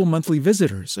 million global monthly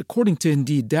visitors, according to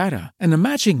Indeed data, and a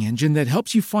matching engine that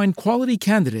helps you find quality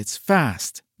candidates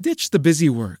fast. Ditch the busy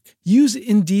work. Use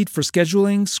Indeed for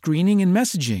scheduling, screening, and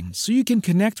messaging so you can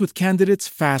connect with candidates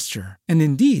faster. And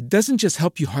Indeed doesn't just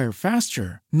help you hire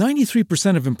faster.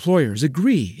 93% of employers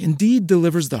agree Indeed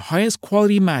delivers the highest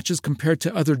quality matches compared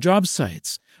to other job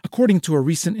sites, according to a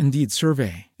recent Indeed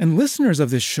survey. And listeners of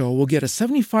this show will get a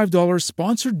 $75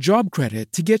 sponsored job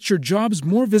credit to get your jobs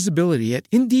more visibility at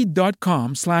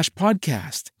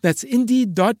Indeed.com/podcast. That's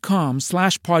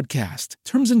Indeed.com/podcast.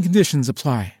 Terms and conditions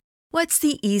apply. What's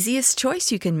the easiest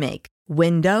choice you can make?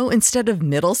 Window instead of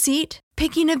middle seat?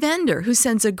 Picking a vendor who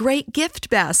sends a great gift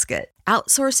basket?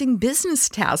 Outsourcing business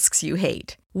tasks you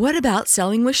hate? What about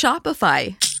selling with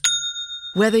Shopify?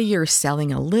 Whether you're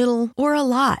selling a little or a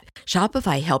lot,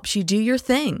 Shopify helps you do your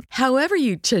thing, however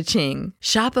you cha-ching.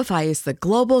 Shopify is the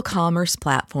global commerce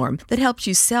platform that helps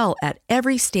you sell at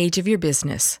every stage of your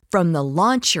business. From the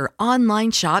launch your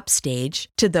online shop stage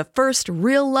to the first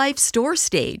real-life store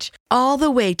stage, all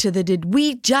the way to the did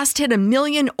we just hit a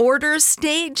million orders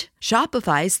stage.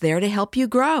 Shopify's there to help you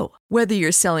grow. Whether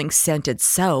you're selling scented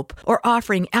soap or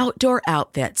offering outdoor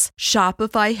outfits,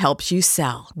 Shopify helps you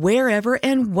sell. Wherever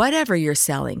and whatever you're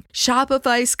selling,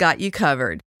 Shopify's got you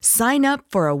covered. Sign up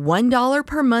for a $1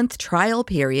 per month trial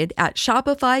period at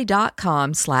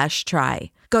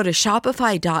shopify.com/try. Go to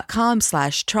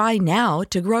shopify.com/try now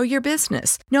to grow your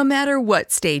business, no matter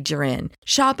what stage you're in.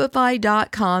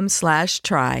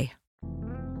 Shopify.com/try.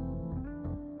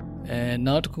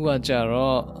 နောက်တစ်ခုကကြ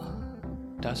တော့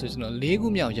ဒါဆိုကျွန်တော်၄ခု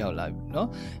မြောက်ရောက်လာပြီเนาะ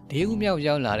၄ခုမြောက်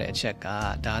ရောက်လာတဲ့အချက်က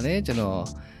ဒါလည်းကျွန်တော်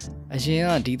အရင်က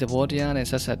ဒီသဘောတရားနဲ့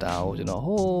ဆက်ဆက်တာကိုကျွန်တော်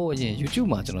ဟိုးအရင် YouTube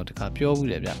မှာကျွန်တော်တခါပြောဘူး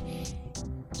တယ်ဗျ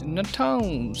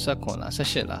2019လား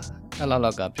18လားအဲ့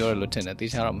လောက်ကပြောရလို့ထင်တယ်တေ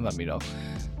ချာတော့မမှတ်မိတော့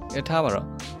ထားပါတော့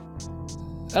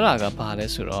အဲ့ဒါကဘာလဲ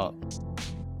ဆိုတော့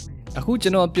အခုကျွ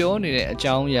န်တော်ပြောနေတဲ့အ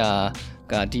ကြောင်းအရာ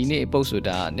ကဒီနေ့ပုတ်ဆို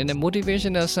တာနည်းနည်း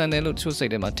motivational channel လို့တချို့စိ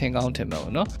တ်ထဲမှာထင်ကောင်းထင်မှာ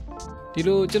ပေါ့နော်ဒီ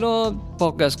လိုကျွန်တော်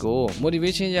podcast ကို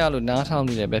motivation ရလို့နားထောင်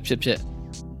နေတယ်ပဲဖြစ်ဖြစ်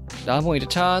ဒါမှမဟုတ်တ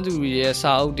ခြားသူတွေရဲ့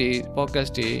စာအုပ်တွေ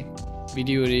podcast တွေ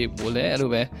video တွေပို့လဲအဲ့လို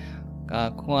ပဲ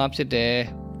ခွန်အားဖြစ်တယ်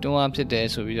တွန်းအားဖြစ်တယ်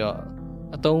ဆိုပြီးတော့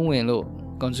အသုံးဝင်လို့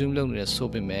consume လုပ်နေတယ်ဆို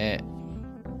ပေမဲ့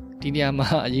ဒီနေရာမှာ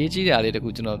အရေးကြီးတာလေးတခု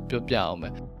ကျွန်တော်ပြောပြအောင်မ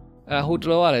ယ်ဟိုတ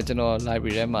လောကလည်းကျွန်တော်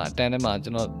library ထဲမှာအတန်းထဲမှာကျွ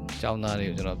န်တော်ကျောင်းသားတွေ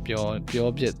ကိုကျွန်တော်ပြော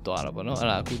ပြသွားတာပေါ့နော်အဲ့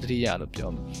ဒါအခုသတိရလို့ပြော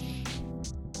မယ်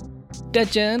တက်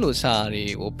ကြမ်းလို့စာတွေ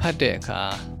ကိုဖတ်တဲ့အခါ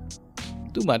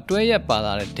သူ့မှာတွဲရက်ပါ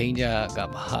လာတဲ့ danger က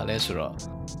ဘာလဲဆိုတော့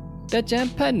တက်ကြမ်း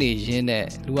ဖတ်နေရင်းနဲ့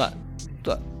လူက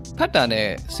သူဖတ်တာနဲ့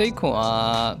စိတ်ခွန်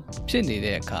အားဖြစ်နေ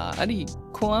တဲ့အခါအဲ့ဒီ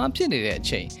ခွန်အားဖြစ်နေတဲ့အ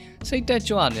ချိန်စိတ်တက်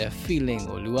ကြွတဲ့ feeling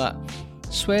ကိုလူက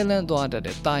ဆွဲလန်းသွားတတ်တ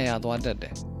ယ်တာယာသွားတတ်တ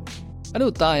ယ်အဲ့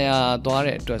လိုတာယာသွား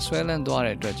တဲ့အတွက်ဆွဲလန်းသွား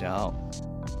တဲ့အတွက်ကြောင့်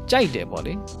ကြိုက်တယ်ပေါ့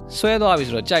လေဆွဲသွားပြီ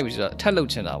ဆိုတော့ကြိုက်ပြီဆိုတော့ထပ်လုပ်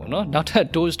ချင်တာပေါ့နော်နောက်ထပ်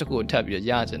dose တစ်ခုထပ်ပြီး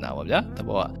ရချင်တာပေါ့ဗျာသ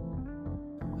ဘောက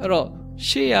အဲ့တော့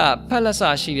ရှေ့ကဖက်လက်စာ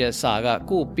ရှိတဲ့စာက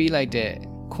ကိုယ်ပေးလိုက်တဲ့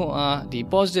ခွန်အားဒီ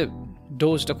positive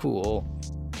dose တစ်ခုကို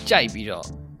ကြိုက်ပြီးတော့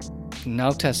နော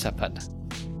က်ထပ်ဆက်ဖတ်တာ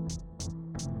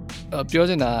ပြော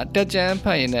ချင်တာတက်ကြမ်းဖ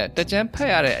တ်ရင်လည်းတက်ကြမ်းဖတ်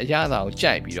ရတဲ့အရာသာကို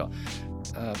ကြိုက်ပြီးတော့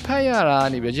ဖတ်ရတာ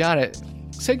နေပြီးရတဲ့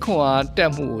စိတ်ခွန်အားတ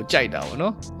က်မှုကိုကြိုက်တာပေါ့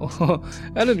နော်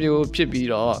အဲ့လိုမျိုးဖြစ်ပြီး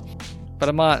တော့ပ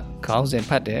ထမခေါင်းစဉ်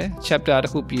ဖတ်တယ် chapter တ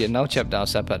စ်ခုပြီးရင်နောက် chapter ကို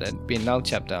ဆက်ဖတ်တယ်ပြီးနောက်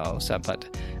chapter ကိုဆက်ဖတ်တယ်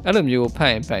အဲ့လိုမျိုးဖ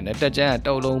တ်ရင်တယ်တက်ကြမ်းက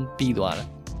တုံးလုံးပြီးသွားတယ်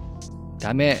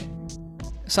ဒါမဲ့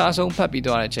အစားဆုံးဖတ်ပြီး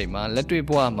သွားတဲ့အချိန်မှာလက်တွေ့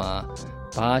ဘဝမှာ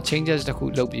ဘာ changes တစ်ခု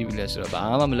လုပ်ပြီးပြီလဲဆိုတော့ဘာ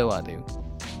မှမလုပ်ရသေးဘူး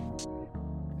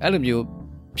အဲ့လိုမျိုး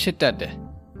ဖြစ်တတ်တယ်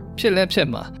ဖြစ်လဲဖြစ်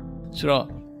မှာဆိုတော့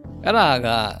အဲ့ဒါက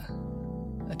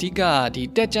အဓိကဒီ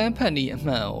တက်ကြမ်းဖတ်နည်းအ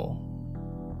မှန်ကို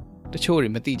တချို့တွေ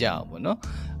မသိကြအောင်ပေါ့နော်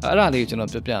အဲ့ဒါလေးကိုကျွန်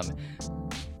တော်ပြောပြမယ်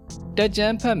တက်ကြ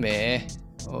မ်းဖတ်မယ်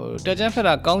တက်ကြမ်းဖတ်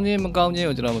တာကောင်းခြင်းမကောင်းခြင်း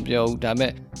ကိုကျွန်တော်မပြောဘူးဒါပေ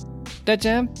မဲ့တက်ကြ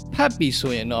မ်းဖတ်ပြီ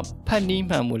ဆိုရင်တော့ဖတ်နည်း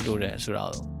မှန်မှုလိုတယ်ဆိုတာ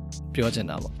ကိုပြောချင်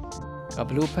တာပေါ့ဘ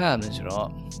ယ်လိုဖတ်ရမလဲဆိုတော့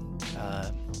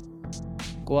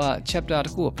ကိုက chapter တ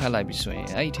စ်ခုကိုဖတ်လိုက်ပြီဆိုရင်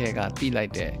အဲ့ဒီထဲကပြီးလို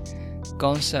က်တဲ့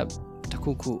concept တစ်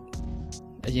ခုခု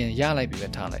အရင်ရလိုက်ပြီပဲ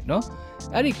ထားလိုက်เนาะ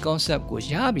အဲ့ဒီ concept ကို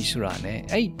ရပြီဆိုတာ ਨੇ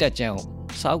အဲ့ဒီတက်ကြမ်းကို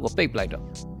စာအုပ်ကိုပိတ်ပလိုက်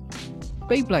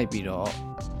ပြီးတော့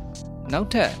နောက်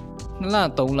ထပ်2လ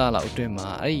3လလောက်အတွင်းမှာ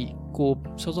အဲ့ဒီကို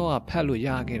စောစောကဖတ်လို့ရ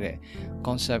ခဲ့တဲ့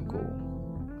concept ကို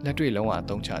လက်တွေ့လုံးဝအ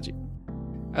သုံးချကြည့်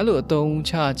အဲ့လိုအသုံး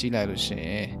ချကြည့်လိုက်လို့ရှိရ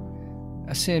င်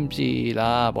အဆင်ပြေ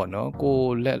လားပေါ့နော်ကို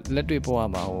လက်တွေ့ဘဝ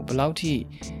မှာဟိုဘယ်လောက်ထိ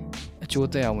အကျိုး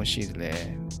သက်ရောက်မရှိသလဲ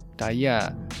ဒါကြီးက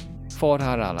for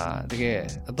ထားတာလားတကယ်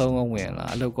အသုံးဝင်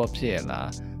လားအလုပ်ကောဖြစ်ရလား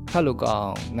ဖတ်လို့ကော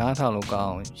င်းနားထောင်လို့ကော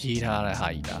င်းရေးထားတဲ့ဟာ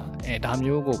ကြီးလားဒါ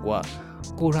မျိုးကိုကိုယ်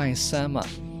တိုင်စမ်းမှ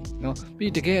နော်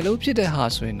ပြီးတကယ်အလုပ်ဖြစ်တဲ့ဟာ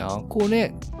ဆိုရင်တော့ကိုနဲ့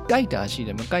ကြိုက်တာရှိတ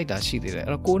ယ်မကြိုက်တာရှိသေးတယ်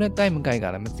အဲ့တော့ကိုနဲ့ကြိုက်မကြိုက်က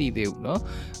လည်းမသိသေးဘူးနော်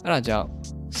အဲ့ဒါကြောင့်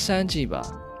စမ်းကြည့်ပါ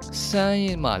စမ်းရ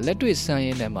င်မှလက်တွေ့စမ်းရ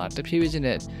င်လည်းမှတဖြည်းဖြည်းချင်း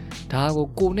နဲ့ဒါ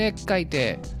ကိုနဲ့ကြိုက်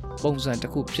တဲ့ပုံစံတ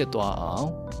စ်ခုဖြစ်သွားအောင်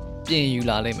ပြင်ယူ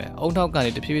လာလိမ့်မယ်အုံနောက်ကနေ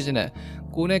တဖြည်းဖြည်းချင်းနဲ့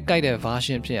ကိုနဲ့ကြိုက်တဲ့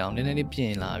version ဖြစ်အောင်နည်းနည်းလေးပြ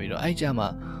င်လာပြီးတော့အဲ့ကြမှာ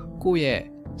ကိုရဲ့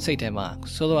စိတ်ထဲမှာ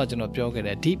စောစောကကျွန်တော်ပြောခဲ့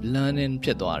တဲ့ deep learning ဖြ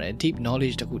စ်သွားတယ် deep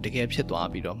knowledge တခုတကယ်ဖြစ်သွား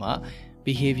ပြီးတော့မှ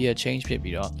behavior change ဖြစ်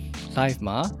ပြီးတော့ life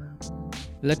မှာ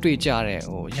လက်တွေ့ကြတဲ့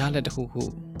ဟိုရလက်တစ်ခုခု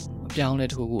အပြောင်းလဲ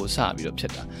တစ်ခုခုကိုစပြီးတော့ဖြ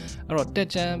စ်တာအဲ့တော့တက်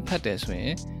ကြမ်းဖတ်တယ်ဆိုရ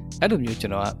င်အဲ့လိုမျိုးကျွ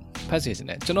န်တော်ကဖတ်စီ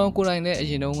နေတယ်ကျွန်တော်ကိုယ်တိုင်လည်းအ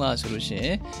ရင်တုန်းကဆိုလို့ရှိရ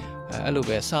င်အဲ့လို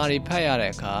ပဲစာတွေဖတ်ရ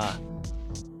တဲ့အခါ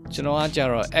ကျွန်တော်ကကြ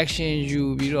တော့ action ယူ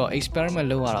ပြီးတော့ experiment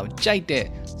လုပ်ရတာကြိုက်တဲ့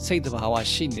စိတ်သဘာဝ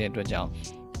ရှိနေတဲ့အတွက်ကြောင့်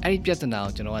အဲ့ဒီပြဿနာ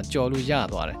ကိုကျွန်တော်ကကြော်လို့ရ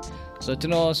သွားတယ်ဆိုတော့ကျွ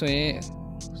န်တော်ဆိုရင်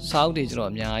စာအုပ်တွေကျွန်တော်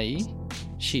အများကြီး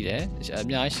ရှိတယ်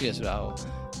ဆိုတာဟို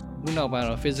ခုနောက်ပိုင်း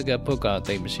တော့ physical book ကတော့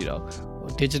တိတ်မရှိတော့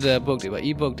digital book တွေပါ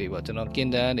e-book တွေပါကျွန်တော်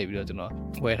Kindle နေပြီးတော့ကျွန်တော်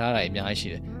ဝယ်ထားတာအများကြီးရှိ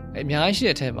တယ်အများကြီးရှိ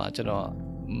တဲ့အထက်မှာကျွန်တော်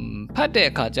ဖတ်တဲ့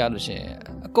အခါကြာလို့ရှိရင်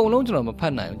အ ကုန်လုံးကျွန်တော်မဖ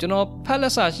တ်နိုင်ဘူးကျွန်တော်ဖတ်လ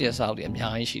က်စရှိတဲ့စာအုပ်တွေအ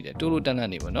များကြီးရှိတယ်တိုးလို့တက်လက်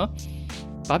နေပေါ့နော်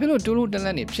ဘာဖြစ်လို့တိုးလို့တက်လ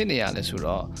က်နေဖြစ်နေရလဲဆို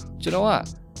တော့ကျွန်တော်က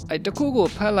အဲ့တခုကို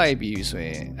ဖတ်လိုက်ပြီးဆိုရ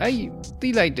င်အဲ့သိ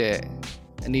လိုက်တဲ့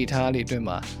အနေထားလေးအတွင်း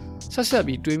မှာဆက်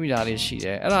ပြီးတွေးမိတာလေးရှိတ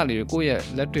ယ်အဲ့ဒါလေးကိုယ့်ရဲ့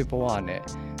လက်တွေ့ဘဝနဲ့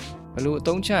ဘယ်လိုအ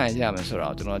သုံးချရမယ်ဆို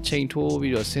တော့ကျွန်တော်ချိန်ထိုး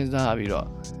ပြီးတော့စဉ်းစားပြီးတော့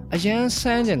အရန်စ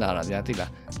မ်းကျင်လာတာဗျာသိလား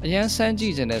အရန်စမ်းကြ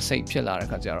ည့်ကျင်တဲ့စိတ်ဖြစ်လာတဲ့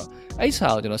ခါကျတော့အဲ့စာ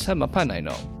ကိုကျွန်တော်ဆက်မဖတ်နိုင်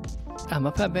တော့မ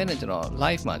ဖတ်ဘဲနဲ့ကျွန်တော်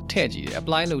live မှာထည့်ကြည့်တယ်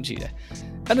apply လုပ်ကြည့်တယ်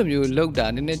အဲ့လိုမျိုးလုပ်တာ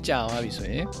နည်းနည်းကြာသွားပြီဆို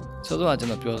ရင်စောစောကကျွန်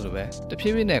တော်ပြောသလိုပဲတဖြ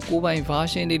ည်းဖြည်းနဲ့ကိုယ်ပိုင်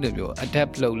version လေးလိုမျိုး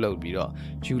adapt လုပ်ပြီးတော့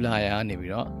ယူလာရနေ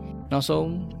ပြီးတော့နောက်ဆုံး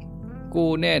ကို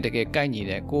ယ်နဲ့တကယ်ကိုက်ညီ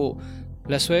တဲ့ကိုယ်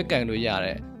လက်ဆွဲကင်လို့ရ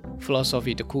တဲ့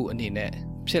philosophy တစ်ခုအနေနဲ့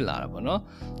ဖြစ်လာတာပေါ့နော်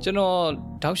ကျွန်တော်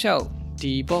တောက်လျှောက်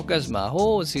ဒီ podcast မှာ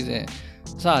ဟိုး season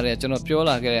စတဲ့ကျွန်တော်ပြော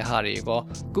လာခဲ့တဲ့ဟာတွေကော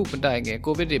ခုမတိုင်ခင်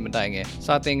ကိုဗစ်တွေမတိုင်ခင်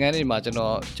စာသင်ခန်းတွေမှာကျွန်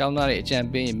တော်ကျောင်းသားတွေအကြံ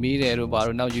ပေးရင်မေးတယ်တို့ဘာ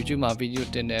လို့နောက် YouTube မှာ video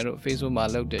တင်တယ်တို့ Facebook မှာ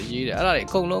လုပ်တယ်ရေးတယ်အဲ့ဒါတွေ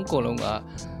အကုန်လုံးကတော်တော်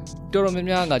များ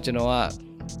များကကျွန်တော်က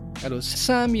အဲ့လိုစ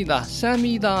မ်းမိသား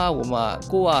ဟိုမှာ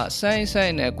ကိုကဆို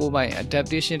င်းနဲ့ကိုယ်ပိုင်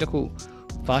adaptation တစ်ခု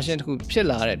version တစ်ခုဖြစ်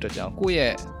လာတဲ့အတွက်ကြောင့်ကိုယ့်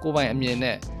ရဲ့ကိုယ်ပိုင်အမြင်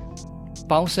နဲ့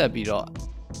ပေါင်းဆက်ပြီးတော့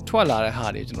ထွက်လာတဲ့ဟာ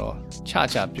တွေကျွန်တော်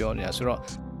ချပြောနေတာဆိုတော့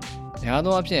များ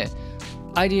သောအားဖြင့်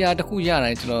idea တစ်ခုရ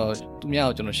တိုင်းကျွန်တော်သူများ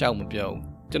ကိုကျွန်တော်ရှောက်မပြောဘူး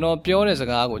ကျွန်တော်ပြောတဲ့စ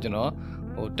ကားကိုကျွန်တော်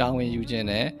ဟိုတာဝန်ယူခြင်း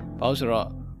နဲ့ဘာလို့ဆိုတော့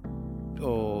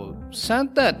ဟိုစမ်း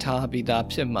သပ်ထားပြီးသား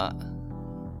ဖြစ်မှ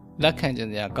လက်ခံခြင်း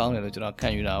စရာကောင်းတယ်လို့ကျွန်တော်ခံ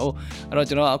ယူတာဟုတ်အဲ့တော့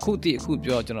ကျွန်တော်အခု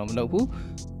ပြောကျွန်တော်မလုပ်ဘူး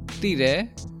သိတယ်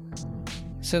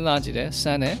စဉ်းစားကြည့်တယ်စ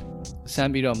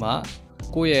မ်းပြီးတော့မှ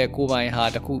ကိုယ့်ရဲ့ကိုယ်ပိုင်ဟာ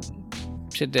တစ်ခု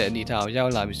ဖြစ်တဲ့အနေအထားကိုရော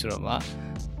က်လာပြီဆိုတော့မှ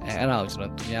အဲ့ဒါကိုကျွန်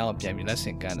တော်သူများကိုပြန်ပြီးလက်ဆ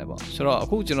င့်ကမ်းတယ်ပေါ့ဆိုတော့အ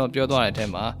ခုကျွန်တော်ပြောသွားတဲ့အထက်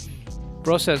မှာ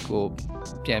process ကို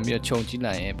ပြန်ပြီးခြုံကြည့်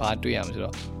လိုက်ရင်ဘာတွေ့ရမလဲဆို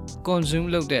တော့ consume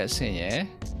လုပ်တဲ့အဆင့်ရယ်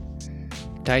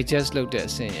digest လုပ်တဲ့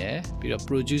အဆင့်ရယ်ပြီးတော့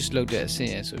produce လုပ်တဲ့အဆင့်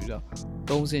ရယ်ဆိုပြီးတော့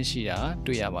၃ဆင့်ရှိတာ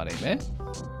တွေ့ရပါလိမ့်မယ်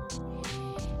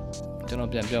ကျွန်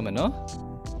တော်ပြန်ပြောမယ်နော်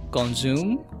consume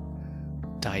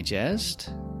digest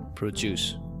produce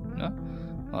နော်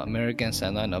American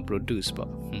standard နော် produce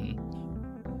ပေါ့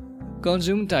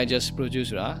consume digest produce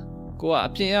ဆိုတာကိုကအ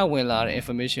ပြင်ကဝင်လာတဲ့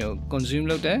information ကို consume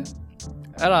လုပ်တယ်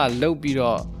အဲ့ဒါလုပ်ပြီး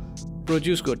တော့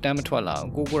produce ကိုတမ်းမထွက်လာအော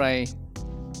င်ကို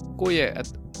ယ်ရဲ့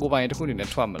ကိုယ်ပိုင်တစ်ခုနေနဲ့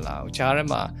ထွက်မလာအောင်ဂျားထဲ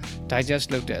မှာ digest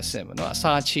လုပ်တဲ့အဆင့်ပေါ့နော်အ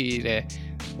စာချီတယ်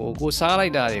ဟိုကိုစားလို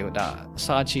က်တာတွေကိုဒါအ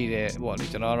စာချီတယ်ပေါ့လေ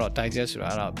ကျွန်တော်ကတော့ digest ဆိုတာ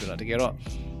အဲ့ဒါပြောတာတကယ်တော့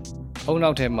အုံ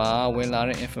နောက်ထဲမှာဝင်လာ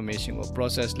တဲ့ information ကို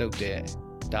process လုပ်တယ်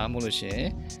ဒါမှမဟုတ်လို့ရှိရင်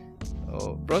ဟို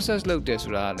process လုပ်တယ်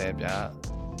ဆိုတာလည်းဗျာ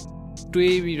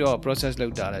တွေးပြီးတော့ process လု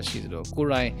ပ်တာလည်းရှိသလိုကိုယ်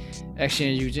တိုင် action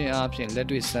ယူခြင်းအပြင်လက်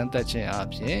တွေ့စမ်းသပ်ခြင်းအ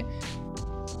ပြင်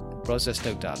process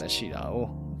လုပ်တာလည်းရှိတာ哦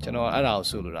ကျွန်တော်အဲ့ဒါကို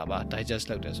ဆိုလိုတာပါ digest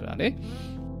လုပ်တယ်ဆိုတာလေ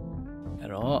အဲ့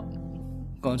တော့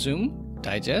consume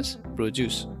digest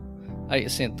produce အဲ့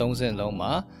အဆင့်၃ဆင့်လုံး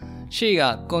မှာရှေ့က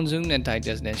consume နဲ့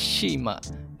digest နဲ့ရှေ့မှာ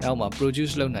နောက်မှာ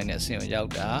produce လုပ်နိုင်တဲ့အဆင့်ကိုရော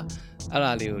က်တာအဲ့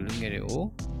ဒါလေးကိုလူငယ်တွေကို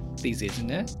သိစေချင်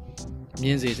တယ်မြ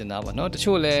င်စေချင်တာပေါ့နော်တ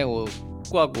ချို့လဲဟို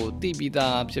ကိုယ့်အကိုသိပြီး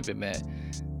သားဖြစ်ပေမဲ့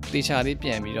တေချာလေးပြ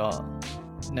န်ပြီးတော့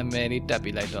နာမည်လေးတက်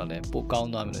ပြီးလိုက်တော့လဲပိုကောင်း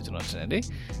သွားမယ်လို့ကျွန်တော်ထင်တယ်လေ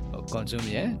ဟို consume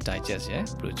ရယ် digest ရယ်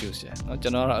produce ရယ်เนาะကျွ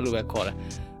န်တော်ကတော့အဲ့လိုပဲခေါ်တယ်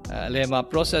အလဲမှာ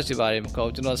process တွေပါတယ်မကော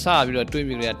ကျွန်တော်စပြီးတော့တွေး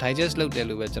ပြီးကြ digest လုပ်တယ်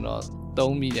လို့ပဲကျွန်တော်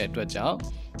သုံးမိတဲ့အတွက်ကြောင့်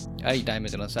အဲ့ဒီအတိုင်းပဲ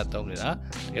ကျွန်တော်ဆက်သုံးနေတာတ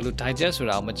ကယ်လို့ digest ဆို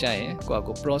တာကိုမကြိုက်ရင်ကိုယ့်အ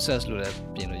ကို process လို့လည်း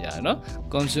ပြင်လို့ရတယ်เนาะ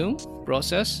consume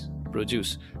process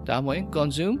produce ဒါမှမဟုတ်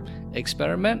consume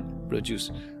experiment produce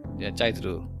ကြိုက်သ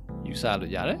လိုယူဆ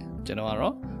လို့ရတယ်ကျွန်တော်က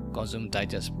တော့ consume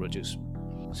digest produce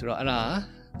ဆိုတော့အဲ့ဒါ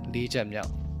၄ချက်မြောက်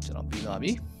ကျွန်တော်ပြီးသွား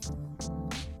ပြီ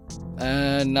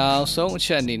နောက်ဆုံးအချ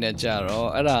က်အနေနဲ့ကြတော့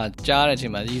အဲ့ဒါကြားတဲ့အချိ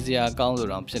န်မှာရည်စရာကောင်းဆို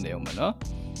တော့ဖြစ်နေအောင်မယ်နော်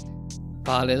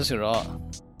ဘာလဲဆိုတော့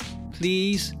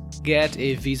please get a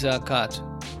visa card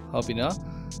ဟုတ်ပြီနော်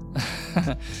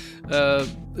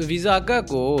visa card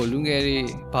ကိုလူငယ်တွေ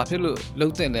ဘာဖြစ်လို့လု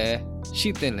ပ်တင်လဲရှိ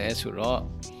တင်လဲဆိုတော့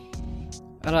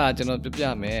အဲ့ဒါကျွန်တော်ပြပြ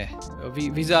မယ်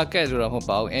visa card ဆိုတော့မဟုတ်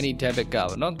ပါဘူး any debit card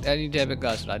ပေါ့နော် any debit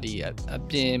card ဆိုတာဒီအ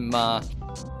ပြင်မှာ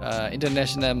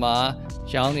international မှာ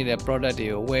ရောင်းနေတဲ့ product တွေ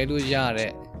ကိုဝယ်လို့ရ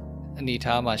တဲ့အနေအ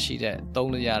ထားမှာရှိတဲ့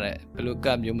သုံးလို့ရတဲ့ဘယ်လို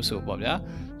card မျိုးမဆိုပေါ့ဗျာ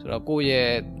ဆိုတော့ကိုယ့်ရဲ့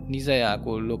နှီးစက်ရ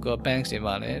ကို local banks တွေ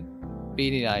မှာလည်း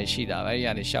ပေးနေတာရှိတာပဲအဲ့ဒီက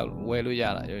နေရှောက်ဝယ်လို့ရ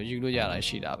တာယူလို့ရတာ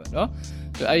ရှိတာပဲเนาะ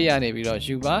ဆိုတော့အဲ့ဒီကနေပြီးတော့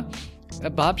ယူပါ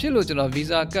ဘာဖြစ်လို့ကျွန်တော်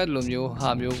visa card လိုမျိုးဟာ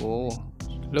မျိုးကို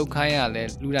လောက်ခိုင်းရလဲ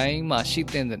လူတိုင်းမှာရှိ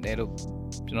တဲ့တယ်လို့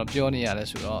ကျွန်တော်ပြောနေရတယ်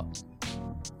ဆိုတော့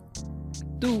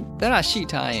သူအဲ့ဒါရှိ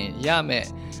ထားရင်ရမယ်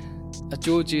အ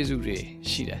ကျိုးကျေးဇူးတွေ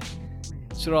ရှိတယ်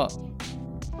ဆိုတော့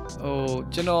ဟို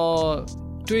ကျွန်တော်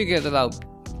တွေ့ခဲ့တဲ့လောက်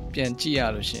ပြန်ကြည့်ရ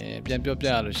လို့ရှင်ပြန်ပြောပြ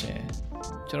ရလို့ရှင်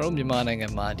ကျွန်တော်တို့မြန်မာနိုင်ငံ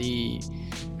မှာဒီ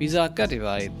visa card တွေ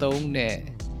ပါတွေသုံးတဲ့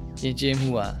ရင်ကျေးမှု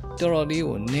ကတော်တော်လေး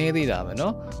ကိုနည်းသေးတာပဲเนา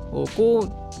ะကို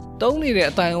တုံးနေတဲ့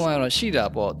အတိုင်းအဝိုင်းတော့ရှိတာ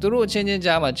ပေါ့သူတို့အချင်းချင်း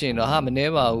ကြားမှာကျင်တော့ဟာမနှဲ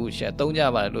ပါဘူးရှက်တုံးကြ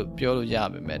ပါတယ်လို့ပြောလို့ရ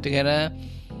ပါမယ်တကယ်တမ်း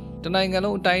တနိုင်ငံ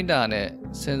လုံးအတိုင်းအတာနဲ့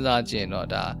စဉ်းစားကျင်တော့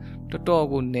ဒါတော်တော်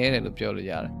ကိုနည်းတယ်လို့ပြောလို့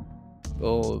ရတယ်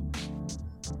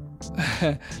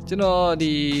ကျွန်တော်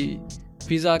ဒီ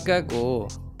visa card ကို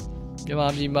မြန်မာ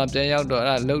ပြည်မှာပြန်ရောက်တော့အဲ့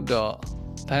ဒါလုတ်တော့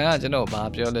ဘန်ကကျွန်တော်ဘာ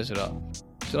ပြောလဲဆိုတော့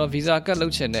ကျွန်တော် visa card လု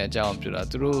တ်ချင်တဲ့အကြောင်းပြောတာ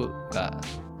သူတို့က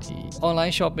ဒီ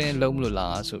online shopping လုပ်မလို့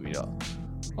လားဆိုပြီးတော့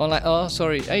online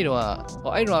sorry အဲ့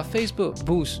တော့ Facebook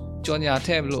boost ကြော်ညာထ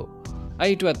ည့်လို့အဲ့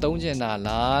ဒီအတွက်သုံးချင်တာ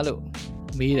လားလို့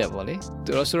မေးတယ်ပေါ့လေ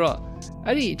သူတို့ဆိုတော့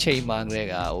အဲ့ဒီအချိန်မှကလေး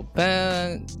ကဘန်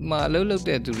မှာလုတ်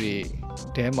တဲ့သူတွေ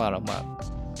တဲမှာတော့မှ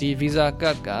ဒီ visa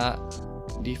card က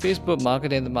ဒီ Facebook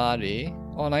marketing သမားတွေ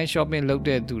online shopping လုပ်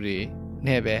တဲ့သူတွေ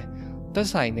နဲ့ပဲသက်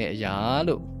ဆိုင်တဲ့အရာ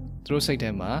လို့သူတို့စိတ်ထဲ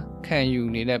မှာခံယူ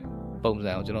နေတဲ့ပုံ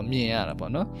စံကိုကျွန်တော်မြင်ရတာ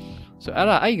ပေါ့နော်ဆို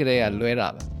တော့အဲ့ကလေးကလွဲတာ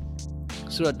ပဲ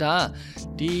ဆိုတော့ဒါ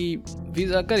ဒီ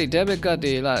visa card တွေ debit card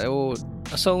တွေလာ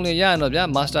အစုံလေးရရင်တော့ဗျာ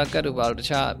master card တို့ပါတော့တ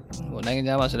ခြားနိုင်ငံ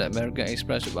ခြားမှာဆိုတဲ့ American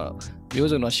Express တို့ပါတော့မျိုး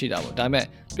စုံတော့ရှိတာပေါ့ဒါပေမဲ့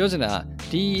ပြောချင်တာ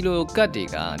ဒီလို card တွေ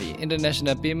ကဒီ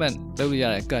international payment လုပ်လို့ရ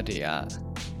တဲ့ card တွေက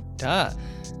ဒါ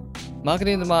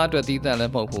marketing သမားအတွက်တည်တံ့လ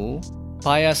ည်းမဟုတ်ဘူး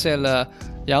buyer seller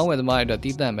ရောင်းဝယ်သမားတွေအတွက်တ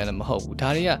ည်တံ့မယ်လည်းမဟုတ်ဘူးဒါ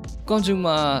တွေက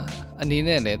consumer အနေ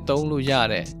နဲ့လည်းသုံးလို့ရ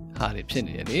တဲ့ဟာတွေဖြစ်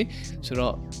နေတယ်လေဆို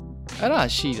တော့အဲ့ဒါ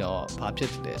ရှိတော့ဘာဖြစ်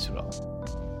တယ်ဆိုတော့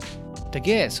တက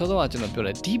ယ်ဆိုတော့ကျွန်တော်ပြောတ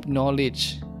ယ် deep knowledge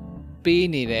ပေး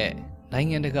နေတဲ့နိုင်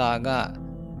ငံတကာက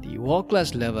ဒီ world class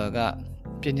level က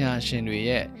ပညာရှင်တွေ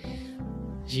ရဲ့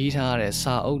ရေးထားတဲ့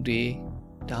စာအုပ်တွေ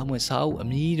ဒါမှမဟုတ်စာအုပ်အ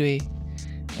မည်တွေ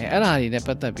အဲ့ဒါတွေနဲ့ပ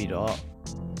တ်သက်ပြီးတော့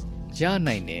ရ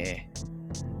နိုင်တယ်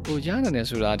ရနိုင်တယ်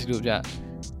ဆိုတာဒီလိုပြ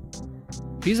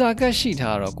visa card ရှိ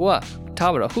ထားတော့ကိုက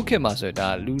ထားပါတော့ခုခေတ်မှာဆိုဒါ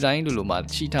လူတိုင်းလိုမှ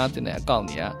ရှိထားတဲ့အကောင့်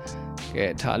တွေကကဲ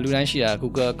ဒါလူတိုင်းရှိတာ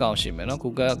Google account ရှိမယ်နော်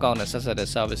Google account နဲ့ဆက်ဆက်တဲ့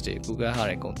service တွေ Google ဟာ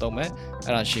တွေအကုန်သုံးမယ်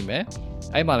အဲ့ဒါရှိမယ်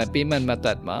အဲ့မှာလည်း payment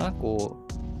method မှာကို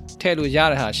ထည့်လို့ရ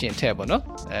တဲ့ဟာရှိရင်ထည့်ပေါ့နော်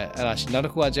အဲ့ဒါရှိနောက်တ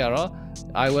စ်ခုကကြတော့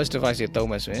iOS device တွေသုံး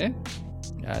မယ်ဆိုရင်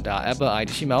ဒါ Apple ID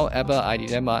ရှိမှာဟုတ် Apple ID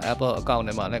ထဲမှာ Apple account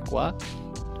ထဲမှာလည်း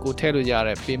ကိုထည့်လို့ရ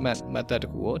တဲ့ payment method တ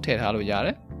ခုကိုထည့်ထားလို့ရတ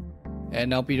ယ်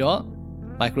နောက်ပြီးတော့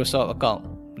Microsoft account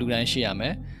လူတိုင်းရှိရမ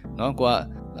ယ်เนาะကိုက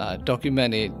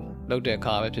document တွေလုပ်တဲ့အ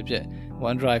ခါပဲဖြစ်ဖြစ်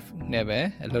OneDrive နဲ့ပဲ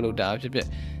လုပ်တာဖြစ်ဖြစ်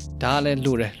ဒါလည်း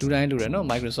လိုတယ်လူတိုင်းလိုတယ်เนาะ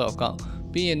Microsoft account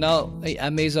ပြီးရင်နောက်အဲ့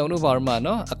Amazon တို့ဘာလို့မှเ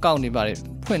นาะ account တွေပါတယ်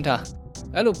ဖွင့်ထား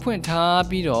အဲ့လိုဖွင့်ထား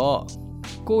ပြီးတော့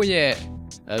ကိုယ့်ရဲ့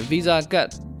Visa card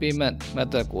payment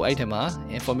method ကိုအဲ့ထဲမှာ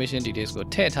information details ကို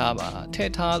ထည့်ထားပါထ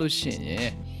ည့်ထားလို့ရှိရင်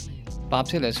ဘာ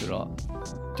ဖြစ်လဲဆိုတော့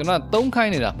ကျွန်တော်သုံးခို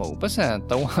င်းနေတာမဟုတ်ဘူးပတ်စံ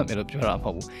သုံးရမယ်လို့ပြောတာမဟု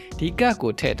တ်ဘူးဒီ card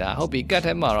ကိုထည့်တာဟုတ်ပြီ card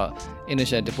ထဲမှာတော့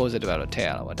initial deposit တွေတော့ထည့်ရ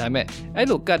တာပေါ့ဒါပေမဲ့အဲ့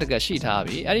လို card တကရှိထား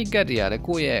ပြီအဲ့ဒီ card တွေကလည်း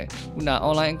ကိုယ့်ရဲ့ခုန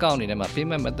online account တွေထဲမှာ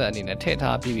payment method အနေနဲ့ထည့်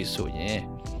ထားပြီးပြီဆိုရင်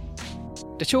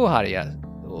တချို့ဟာတွေက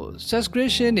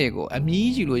subscription တွေကိုအမြည်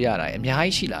ယူလို့ရတာအများ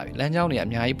ကြီးရှိလာပြီလမ်းကြောင်းတွေအ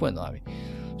များကြီးပွင့်သွားပြီ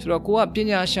ဆိုတော့ကိုကပ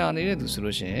ညာရှာနေတဲ့သူဆို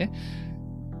လို့ရှိရင်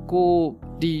ကို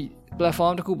ဒီ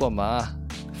platform တစ်ခုပေါ်မှာ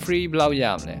free ဘယ်လောက်ရ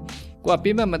မလဲကိုက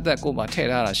payment method ကိုမှထည့်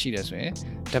ထားတာရှိတယ်ဆိုရင်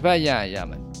တစ်ပတ်ရ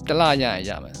မယ်တစ်လရ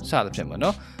မယ်စသဖြင့်ပေါ့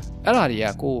နော်အဲ့ဒါတွေက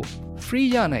ကို free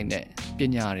ရနိုင်တဲ့ပ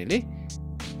ညာတွေလေ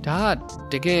ဒါ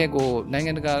ကတကယ်ကိုနိုင်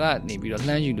ငံတကာကနေပြီးတော့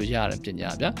လှမ်းယူလို့ရတဲ့ပညာ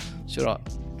ဗျာဆိုတော့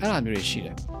အဲ့ဒါမျိုးတွေရှိတ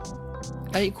ယ်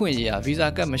အဲ့ဒီအခွင့်အရေးက visa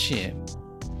card မရှိရင်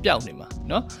ပျောက်နေမှာ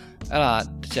เนาะအဲ့ဒါ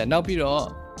တစ်ချက်နောက်ပြီးတော့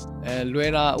လွ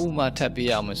ယ်တာဥမာထပ်ပေး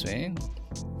ရအောင်ဆိုရင်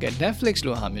ကဲ Netflix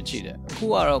လိုဟာမျိုးရှိတယ်အခု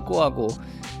ကတော့ကို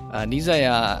နီးစပ်ရ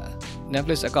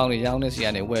Netflix account တွေရောင်းနေစီက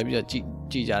နေဝယ်ပြီးတော့ကြည့်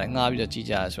ကြတယ်ငှားပြီးတော့ကြည့်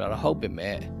ကြတယ်ဆိုတော့ဟုတ်ပေ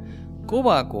မဲ့ကို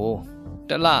ပါကို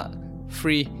တစ်လ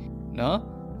free เนาะ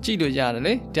ကြည့်လို့ရတယ်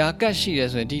လေဒါကတ်ရှိတယ်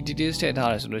ဆိုရင်ဒီ details ထည့်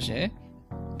ထားတယ်ဆိုလို့ရှိရင်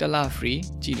တစ်လ free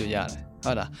ကြည့်လို့ရတယ်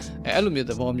ဟုတ်လားအဲ့လိုမျိုး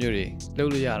သဘောမျိုးတွေလုပ်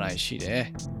လို့ရတာရှိတယ်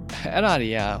အဲ့ဒါတွေ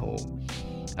က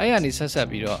အဲ့ရနေဆက်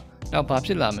ပြီးတော့နောက်ဘာဖြ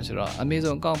စ်လာမလဲဆိုတော့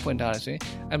Amazon account ဖွင့်ထားတယ်ဆိုရင်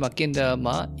အဲ့မှာ Kindle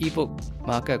မှာ ebook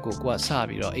market ကိုကစ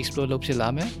ပြီးတော့ explore လုပ်ဖြစ်လာ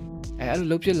မယ်အဲ့လို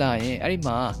လုပ်ဖြစ်လာရင်အဲ့ဒီ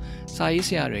မှာစာရေးဆ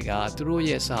ရာတွေကသူတို့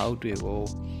ရဲ့စာအုပ်တွေကို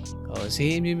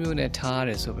ဈေးမျိုးမျိုးနဲ့ထားရတ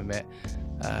ယ်ဆိုပေမဲ့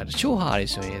တချို့ဟာတွေ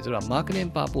ဆိုရင်သူတို့ marketing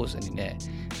purpose အနေနဲ့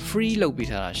free လုပ်ပေး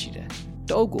ထားတာရှိတယ်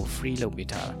တအုပ်ကို free လုပ်ပေး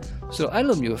ထားတာဆိုတော့အဲ့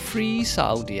လိုမျိုး free စာ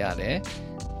အုပ်တွေရတယ်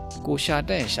ကိုရှာ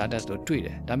တက်ရင်ရှာတက်ဆိုတွေ့တ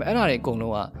ယ်ဒါပေမဲ့အဲ့ဒါတွေအကုန်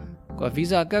လုံးက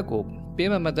visa card ကို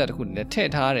payment method တခုနဲ့ထ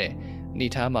ည့်ထားတဲ့အနေ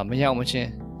ထားမှာမရောက်မချင်း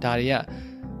ဒါတွေက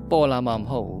ပေါ်လာမှာမ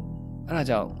ဟုတ်ဘူးအဲ့ဒါ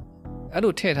ကြောင့်အဲ့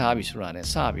လိုထည့်ထားပြီဆိုတာနဲ့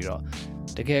စပြီးတော့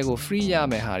တကယ်ကို free ရ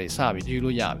မယ့်ဟာတွေစပြီးယူ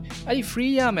လို့ရပြီအဲ့ဒီ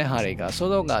free ရမယ့်ဟာတွေကစော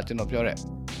စောကကျွန်တော်ပြောတဲ့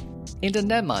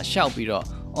internet မှာရှောက်ပြီးတော့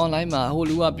online မှာဟို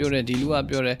လူကပြောတယ်ဒီလူက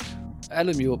ပြောတယ်အဲ့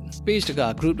လိုမျိုး page တက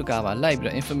group တကမှာလိုက်ပြီး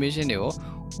တော့ information တွေကို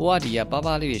ဟိုကဒီကပါ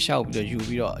ပါလေးတွေရှောက်ပြီးတော့ယူ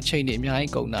ပြီးတော့အချိန်တွေအများ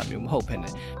ကြီးကုန်တာမျိုးမဟုတ်ဘဲ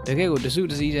နဲ့တကယ်ကိုတစု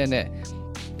တစည်းတဲ့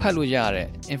ဖတ်လို့ရတဲ့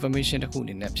information တစ်ခုအ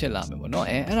နေနဲ့ဖြစ်လာမယ်ပေါ့နော်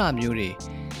အဲ့ဒါမျိုးတွေ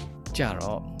ကြ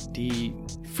တော့ဒီ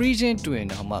freezing တွင်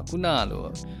တော့မှခုနကလို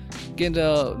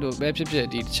Kindle လို့ပဲဖြစ်ဖြစ်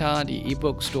ဒီတခြားဒီ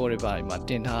ebook store တွေပါမှာ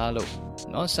တင်ထားလို့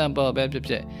เนาะ sample ပဲဖြစ်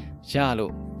ဖြစ်ရ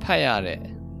လို့ဖတ်ရတဲ့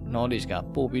knowledge က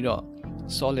ပို့ပြီးတော့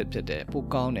solid ဖြစ်တယ်ပို့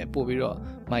ကောင်းတယ်ပို့ပြီးတော့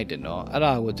မိုက်တယ်เนาะအဲ့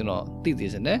ဒါကိုကျွန်တော်သိသိ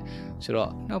စနေဆိုတော့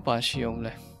နောက်ပါရှိအောင်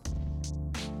လဲ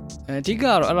အဓိက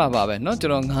တော့အဲ့ဒါပါပဲเนาะကျွ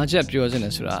န်တော်5ချက်ပြောစနေ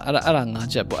ဆိုတာအဲ့ဒါ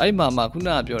5ချက်ပေါ့အဲ့မှာခုန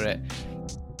ကပြောတဲ့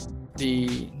ဒီ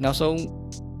နောက်ဆုံး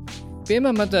ပေး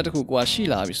မဲ့ method တခုကရှိ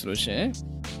လာပြီဆိုလို့ရှင်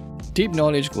deep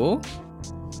knowledge ကို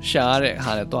ရှားတဲ့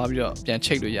ဟာနဲ့တွားပြီးတော့ပြန်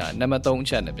ချိတ်လို့ရတယ်နံပါတ်3အ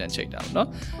ချက်နဲ့ပြန်ချိတ်တာပေါ့နော်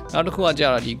နောက်တစ်ခုကကြ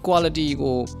တော့ဒီ quality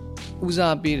ကိုဦး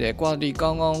စားပေးတယ် quality ကော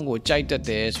င်းကောင်းကိုကြိုက်တတ်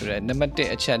တယ်ဆိုတော့နံပါတ်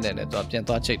1အချက်နဲ့လည်းတွားပြန်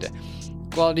တွားချိတ်တယ်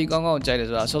quality ကောင်းကောင်းကြိုက်တယ်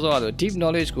ဆိုတာစောစောကဆို deep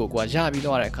knowledge ကိုရပြီး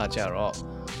သွားတဲ့အခါကျတော့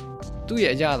သူ့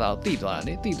ရဲ့အရာသာကိုသိသွားတာ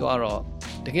လေသိသွားတော့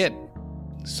တကယ်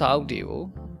စာအုပ်တွေကို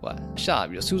ရှာ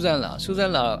ပြီးတော့စူးစမ်းလာ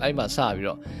တော့အဲ့မှာစပြီး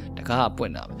တော့တကားပွ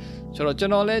င့်တာပဲဆိုတော့ကျွ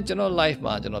န်တော်လည်းကျွန်တော် live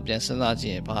မှာကျွန်တော်ပြန်စဉ်းစားကြ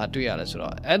ည့်ရင်ဘာတွေ့ရလဲဆို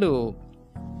တော့အဲ့လို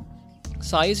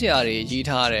စာရေးဆရာတွေရေး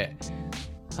ထားတဲ့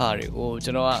ဟာတွေကို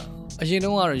ကျွန်တော်ကအရင်တု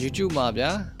န်းကတော့ YouTube မှာ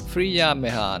ဗျာ free ရမ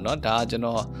ယ်ဟာเนาะဒါကကျွန်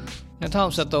တော်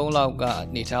2013လောက်က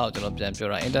နေထားအောင်ကျွန်တော်ပြန်ပြော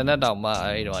တာ internet တောင်မှ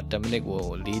အဲ့တော့10မိနစ်ကို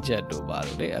4ချက်တို့ပါ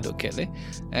လို့လေအဲ့လိုခဲ့လေ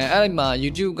အဲ့ဒီမှာ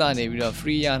YouTube ကနေပြီးတော့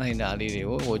free ရနိုင်တာလေးတွေ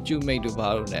ကိုဟို Cubemate တို့ဘာ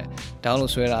လို့နဲ့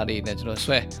download ဆွဲတာလေးနဲ့ကျွန်တော်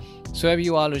ဆွဲ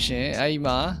ပြီးသွားလို့ရှင်အဲ့ဒီ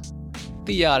မှာ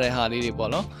သိရတဲ့ဟာလေးတွေ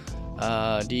ပေါ့နော်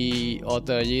ဒီ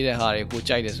author ရေးတဲ့ဟာတွေကို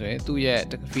ကြိုက်တယ်ဆိုရင်သူ့ရဲ့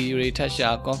video တွေထပ်ရှာ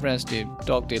conference တွေ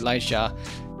talk တွေ live ရှာ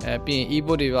ပြီးရင်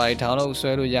ebook တွေပါ download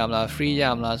ဆွဲလို့ရမလား free ရ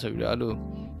မလားဆိုပြီးတော့အဲ့လို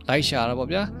live ရှာတာပေါ့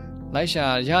ဗျာ live ရှာ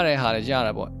ရတဲ့ဟာတွေရ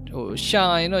တာပေါ့ဟိုရှာ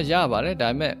ရင်တော့ရပါတယ်ဒါ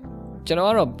ပေမဲ့ကျွန်တော်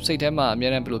ကတော့စိတ်ထဲမှာအ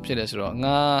များနဲ့ဘယ်လိုဖြစ်လဲဆိုတော့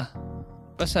ငါ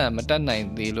ပတ်စံမတက်နိုင်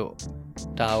သေးလို့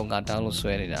ဒါကိုငါ download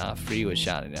ဆွဲနေတာ free ကို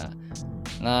ရှာနေတာ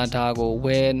ငါဒါကိုဝ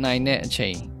ယ်နိုင်တဲ့အချိ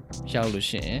န်ရောက်လို့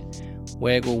ရှိရင်ဝ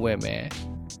ယ်မယ်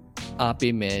အား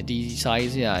ပေးမယ်ဒီစာ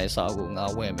ရေးဆရာရဲ့စာအုပ်ကိုငါ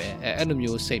ဝယ်မယ်အဲ့လို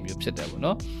မျိုးစိတ်မျိုးဖြစ်တယ်ပေါ့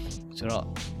နော်ဆိုတော့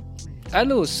အဲ့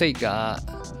လိုစိတ်က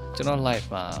ကျွန်တော် live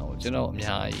မှာကျွန်တော်အ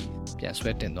များကြီးပြန်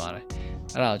ဆွဲတင်သွားတယ်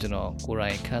အဲ့ဒါကိုကျွန်တော်ကိုယ်တို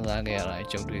င်ခံစားခဲ့ရတာ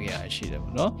ကြုံတွေ့ခဲ့ရရှိတယ်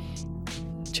ပေါ့နော်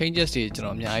changes တွေကျွန်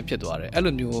တော်အများကြီးဖြစ်သွားတယ်အဲ့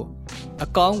လိုမျိုးအ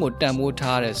ကောင်းကိုတန်ဖိုး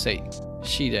ထားတဲ့စိတ်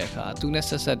ရှိတဲ့အခါသူနဲ့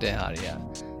ဆက်ဆက်တဲ့ဟာတွေက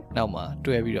နောက်မှာ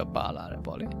တွဲပြီးတော့ပါလာတယ်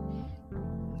ပေါ့လေ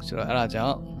ဆိုတော့အဲ့ဒါကြော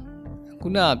င့်ခု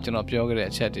နကကျွန်တော်ပြောခဲ့တဲ့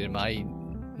အချက်တွေမှာ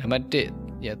နံပါတ်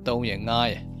1ရ3ရ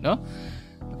5ရเนาะ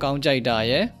အကောင်းကြိုက်တာ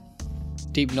ရ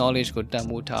deep knowledge ကိုတန်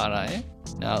ဖိုးထားတာရ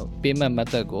နောက် payment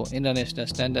method ကို international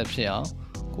standard ဖြစ်အောင်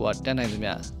ကိုကတက်နိုင်သ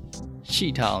မျှရှိ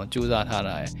ထားအောင်ကြိုးစားထား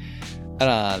တာရအဲ့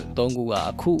ဒါ3ခုက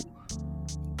အခု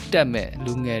တက်မဲ့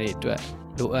လူငယ်တွေအတွက်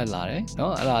လိုအပ်လာတယ်เนา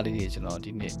ะအဲ့ဒါလေးတွေကျွန်တော်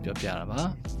ဒီနေ့ပြောပြတာပါ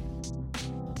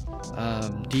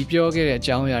ဒီပြောခဲ့တဲ့အ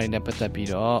ကြောင်းအရာတွေနဲ့ပတ်သက်ပြီး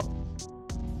တော့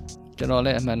ကျွန်တော်လ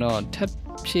ည်းအမှန်တော့ထပ်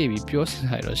ဖြည့်ပြီးပြောစ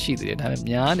ရာတော့ရှိသေးတယ်ဒါပေမဲ့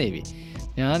များနေပြီ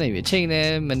အချိန်လ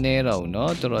ည်းမနှဲတော့ဘူးเนาะ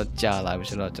တော်တော်ကြာလာပြီ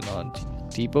ဆိုတော့ကျွန်တော်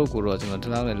ဒီပုတ်ကိုတော့ကျွန်တော်ဒီ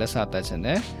လောက်နဲ့လက်စတက်ချင်တ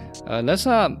ယ်လက်စ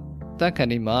တက်ခံ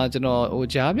ဒီမှာကျွန်တော်ဟို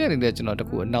ကြားပြနေတဲ့ကျွန်တော်တ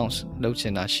ခု announce လုပ်ချ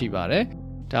င်တာရှိပါတယ်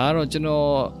ဒါကတော့ကျွန်တော်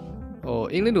ဟို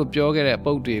အင်္ဂလိပ်လိုပြောခဲ့တဲ့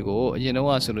ပုတ်တွေကိုအရင်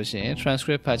တော့ဆိုလို့ရှိရင်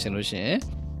transcript ဖတ်ချင်လို့ရှိရင်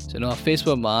ကျွန်တော်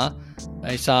Facebook မှာ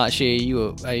အဲစာအရှည်ကြီးကို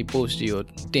အဲ post ကြီးကို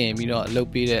တင်ပြီးတော့လုပ်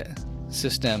ပေးတဲ့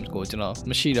system ကိုကျွန်တော်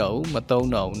မရှိတော့ဘူးမသုံး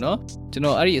တော့ဘူးเนาะကျွန်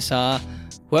တော်အဲ့ဒီအစား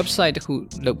website တစ်ခု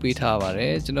လုပ်ပေးထားပါတ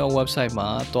ယ်ကျွန်တော် website မှာ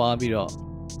သွားပြီးတော့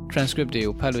transcript တွေ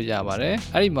ကိုဖတ်လို့ရပါတယ်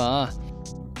အဲ့ဒီမှာ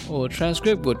ဟို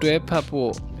transcript ကိုတွဲဖတ်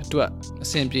ဖို့အတွက်အ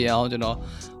ဆင်ပြေအောင်ကျွန်တော်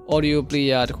audio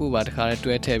player တစ်ခုပါတစ်ခါတည်း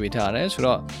တွဲထည့်ပေးထားတယ်ဆို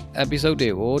တော့ episode တွေ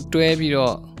ကိုတွဲပြီး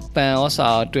တော့ပန်ဩစာ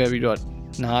တွဲပြီးတော့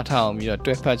နားထောင်ပြီးတော့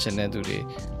တွဲဖတ်ချင်တဲ့သူတွေ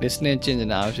listening ကျင့်ကြံ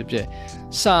တာဖြစ်ဖြစ်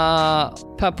စာ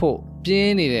ဖတ်ဖို့ပြ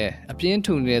င်းနေတယ်အပြင်း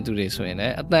ထူနေတဲ့သူတွေဆိုရင်လ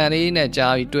ည်းအတန်လေးနဲ့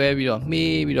ကြားပြီးတွဲပြီးတော့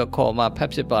မှေးပြီးတော့ခေါ်မှဖတ်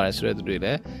ဖြစ်ပါတယ်ဆိုတဲ့သူတွေလ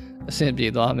ည်းအဆင်ပြေ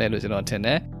သွားမယ်လို့ကျွန်တော်ထင်တ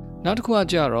ယ်နောက်တစ်ခုက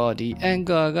ကြတော့ဒီ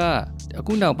Anchor ကအ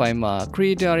ခုနောက်ပိုင်းမှာ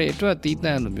creator တွေအတွက်တည်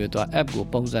တံ့လိုမျိုးတော့ app ကို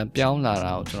ပုံစံပြောင်းလာ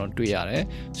တာကိုကျွန်တော်တွေ့ရတယ်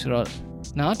ဆိုတော့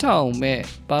နားထောင်မဲ့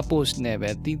purpose နဲ့ပဲ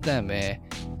တည်တံ့မယ်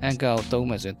Anchor ကိုသုံး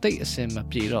မယ်ဆိုရင်တိတ်အဆင်မ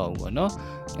ပြေတော့ဘူးပေါ့နော်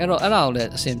အဲ့တော့အဲ့ဒါကိုလည်း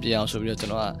အဆင်ပြေအောင်ဆိုပြီးတော့ကျွ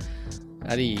န်တော်က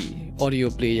အဲ့ဒီ audio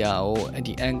player ကိုအဲ့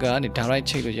ဒီ Anchor ကနေ direct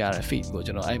ချိန်လို့ရတဲ့ feed ကို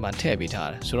ကျွန်တော်အဲ့မှာထည့်ပေးထား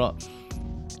တယ်ဆိုတော့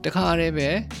တခါတည်းပဲ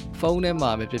ဖုန်းထဲ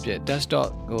မှာပဲဖြစ်ဖြစ် desktop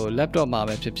ဟို laptop မှာ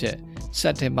ပဲဖြစ်ဖြစ်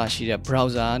set ထဲမှာရှိတဲ့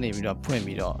browser ကနေပြီးတော့ဖွင့်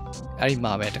ပြီးတော့အဲ့ဒီ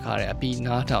မှာပဲတခါတည်းအပြီး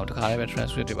နားထောင်တခါတည်းပဲ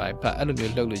transcript တွေပါဖတ်အဲ့လို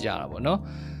မျိုးလုပ်လို့ရတာပေါ့နော်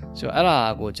ဆိုတော့အဲ့ဒါ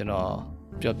ကိုကျွန်တော်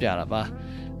ပြောပြတာပါ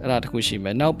အဲ့ဒါတခုရှိမ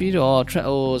ယ်နောက်ပြီးတော့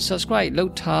ဟို subscribe လု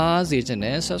ပ်ထားစေချင်တ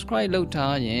ယ် subscribe လုပ်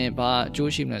ထားရင်ဘာအ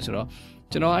ကျိုးရှိမလဲဆိုတော့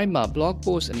ကျွန်တော်အဲ့မှာ blog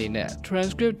post အနေနဲ့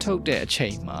transcript ထုတ်တဲ့အချိ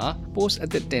န်မှာ post အ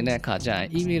သစ်တင်တဲ့အခါကျရင်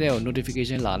email တွေကို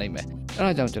notification လာနိုင်မယ်အဲ့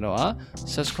ဒါကြောင့်ကျွန်တော်က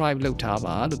subscribe လုပ်ထား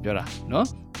ပါလို့ပြောတာเนาะ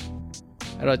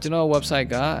အဲ့တော့ကျွန်တော် website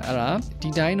ကအဲ့ဒါဒီ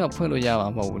တိုင်းတော့ဖွင့်လို့ရမှာ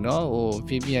မဟုတ်ဘူးเนาะဟို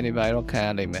VPN တွေပါတော့ခံရ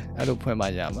နိုင်မယ်အဲ့လိုဖွင့်မှ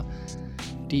ရမှာ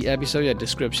ဒီ episode ရဲ့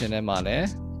description ထဲမှာလည်း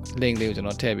link လေးကိုကျွန်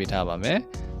တော်ထည့်ပေးထားပါမယ်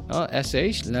เนาะ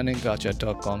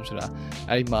shlearningculture.com ဆိုတာ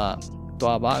အဲ့ဒီမှာ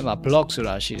သွားပါအဲ့မှာ blog ဆို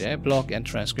တာရှိတယ် blog and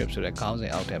transcript ဆိုတဲ့ခေါင်းစ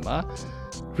ဉ်အောက်ထဲမှာ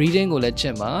reading ကိုလည်းချ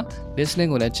က်မှာ listening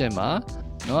ကိုလည်းချက်မှာ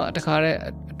เนาะတခါတည်း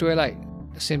အတွဲလိုက်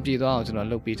အဆင်ပြေသွားအောင်ကျွန်တော်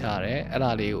လုပ်ပေးထားတယ်အဲ့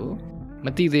ဒါလေးကိုမ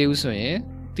သိသေးဘူးဆိုရင်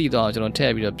သိသွားအောင်ကျွန်တော်ထ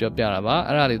ည့်ပြီးတော့ပြောပြတာပါ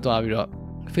အဲ့ဒါလေးသွားပြီးတော့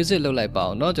visit လုပ်လိုက်ပါ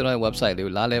အောင်เนาะကျွန်တော်ရဲ့ website လေး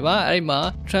ကိုလာလည်ပါအဲ့ဒီမှာ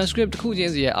transcript တစ်ခုချ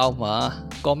င်းစီရဲ့အောက်မှာ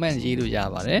comment ရေးလို့ရ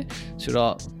ပါတယ်ဆို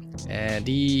တော့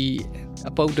ဒီ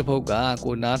အပုတ်တစ်ပုတ်က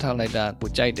ကိုနားထောင်လိုက်တာကို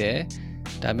ကြိုက်တယ်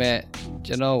ဒါပေမဲ့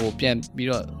ကျွန်တော်ကိုပြန်ပြီး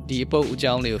တော့ဒီအပုတ်အ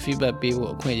ကြောင်းလေးကို feedback ပေးဖို့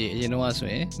အခွင့်အရေးအရင်တော့ဆို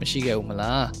ရင်မရှိခဲ့ဘူးမ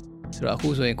လားဆိုတော့အခု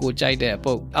ဆိုရင်ကိုကြိုက်တဲ့အ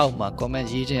ပုတ်အောက်မှာ comment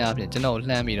ရေးခြင်းအပြင်ကျွန်တော်ကို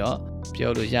လှမ်းပြီးတော့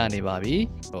ပြောလို့ရနေပါပြီ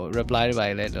ဟို reply တွေပါ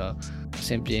လည်းတော့အဆ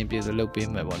င်ပြေပြေဆိုလုပ်ပေး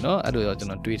မယ်ပေါ့နော်အဲ့လိုတော့ကျွန်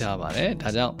တော်တွေးထားပါတယ်ဒါ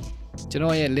ကြောင့်ကျွန်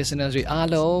တော်ရဲ့ listeners တွေအား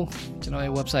လုံးကျွန်တော်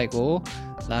ရဲ့ website ကို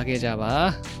လာခဲ့ကြပါ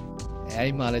အဲ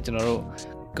ဒီမှာလည်းကျွန်တော်တို့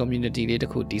community လေးတ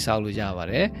စ်ခုတည်ဆောက်လို့ရပါ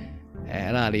တယ်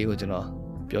အဲ့ဒါလေးကိုကျွန်တော်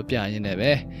ပြောပြရင်းနဲ့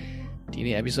ပဲဒီ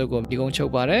နေ့ episode ကိုဒီကုန်းချု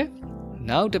ပ်ပါတယ်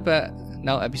နောက်တစ်ပတ်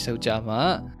နောက် episode ကြမှာ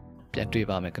ပြန်တွေ့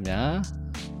ပါမယ်ခင်ဗျာ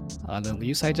အားလုံး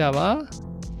view ဆိုင်ကြပါ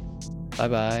bye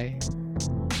bye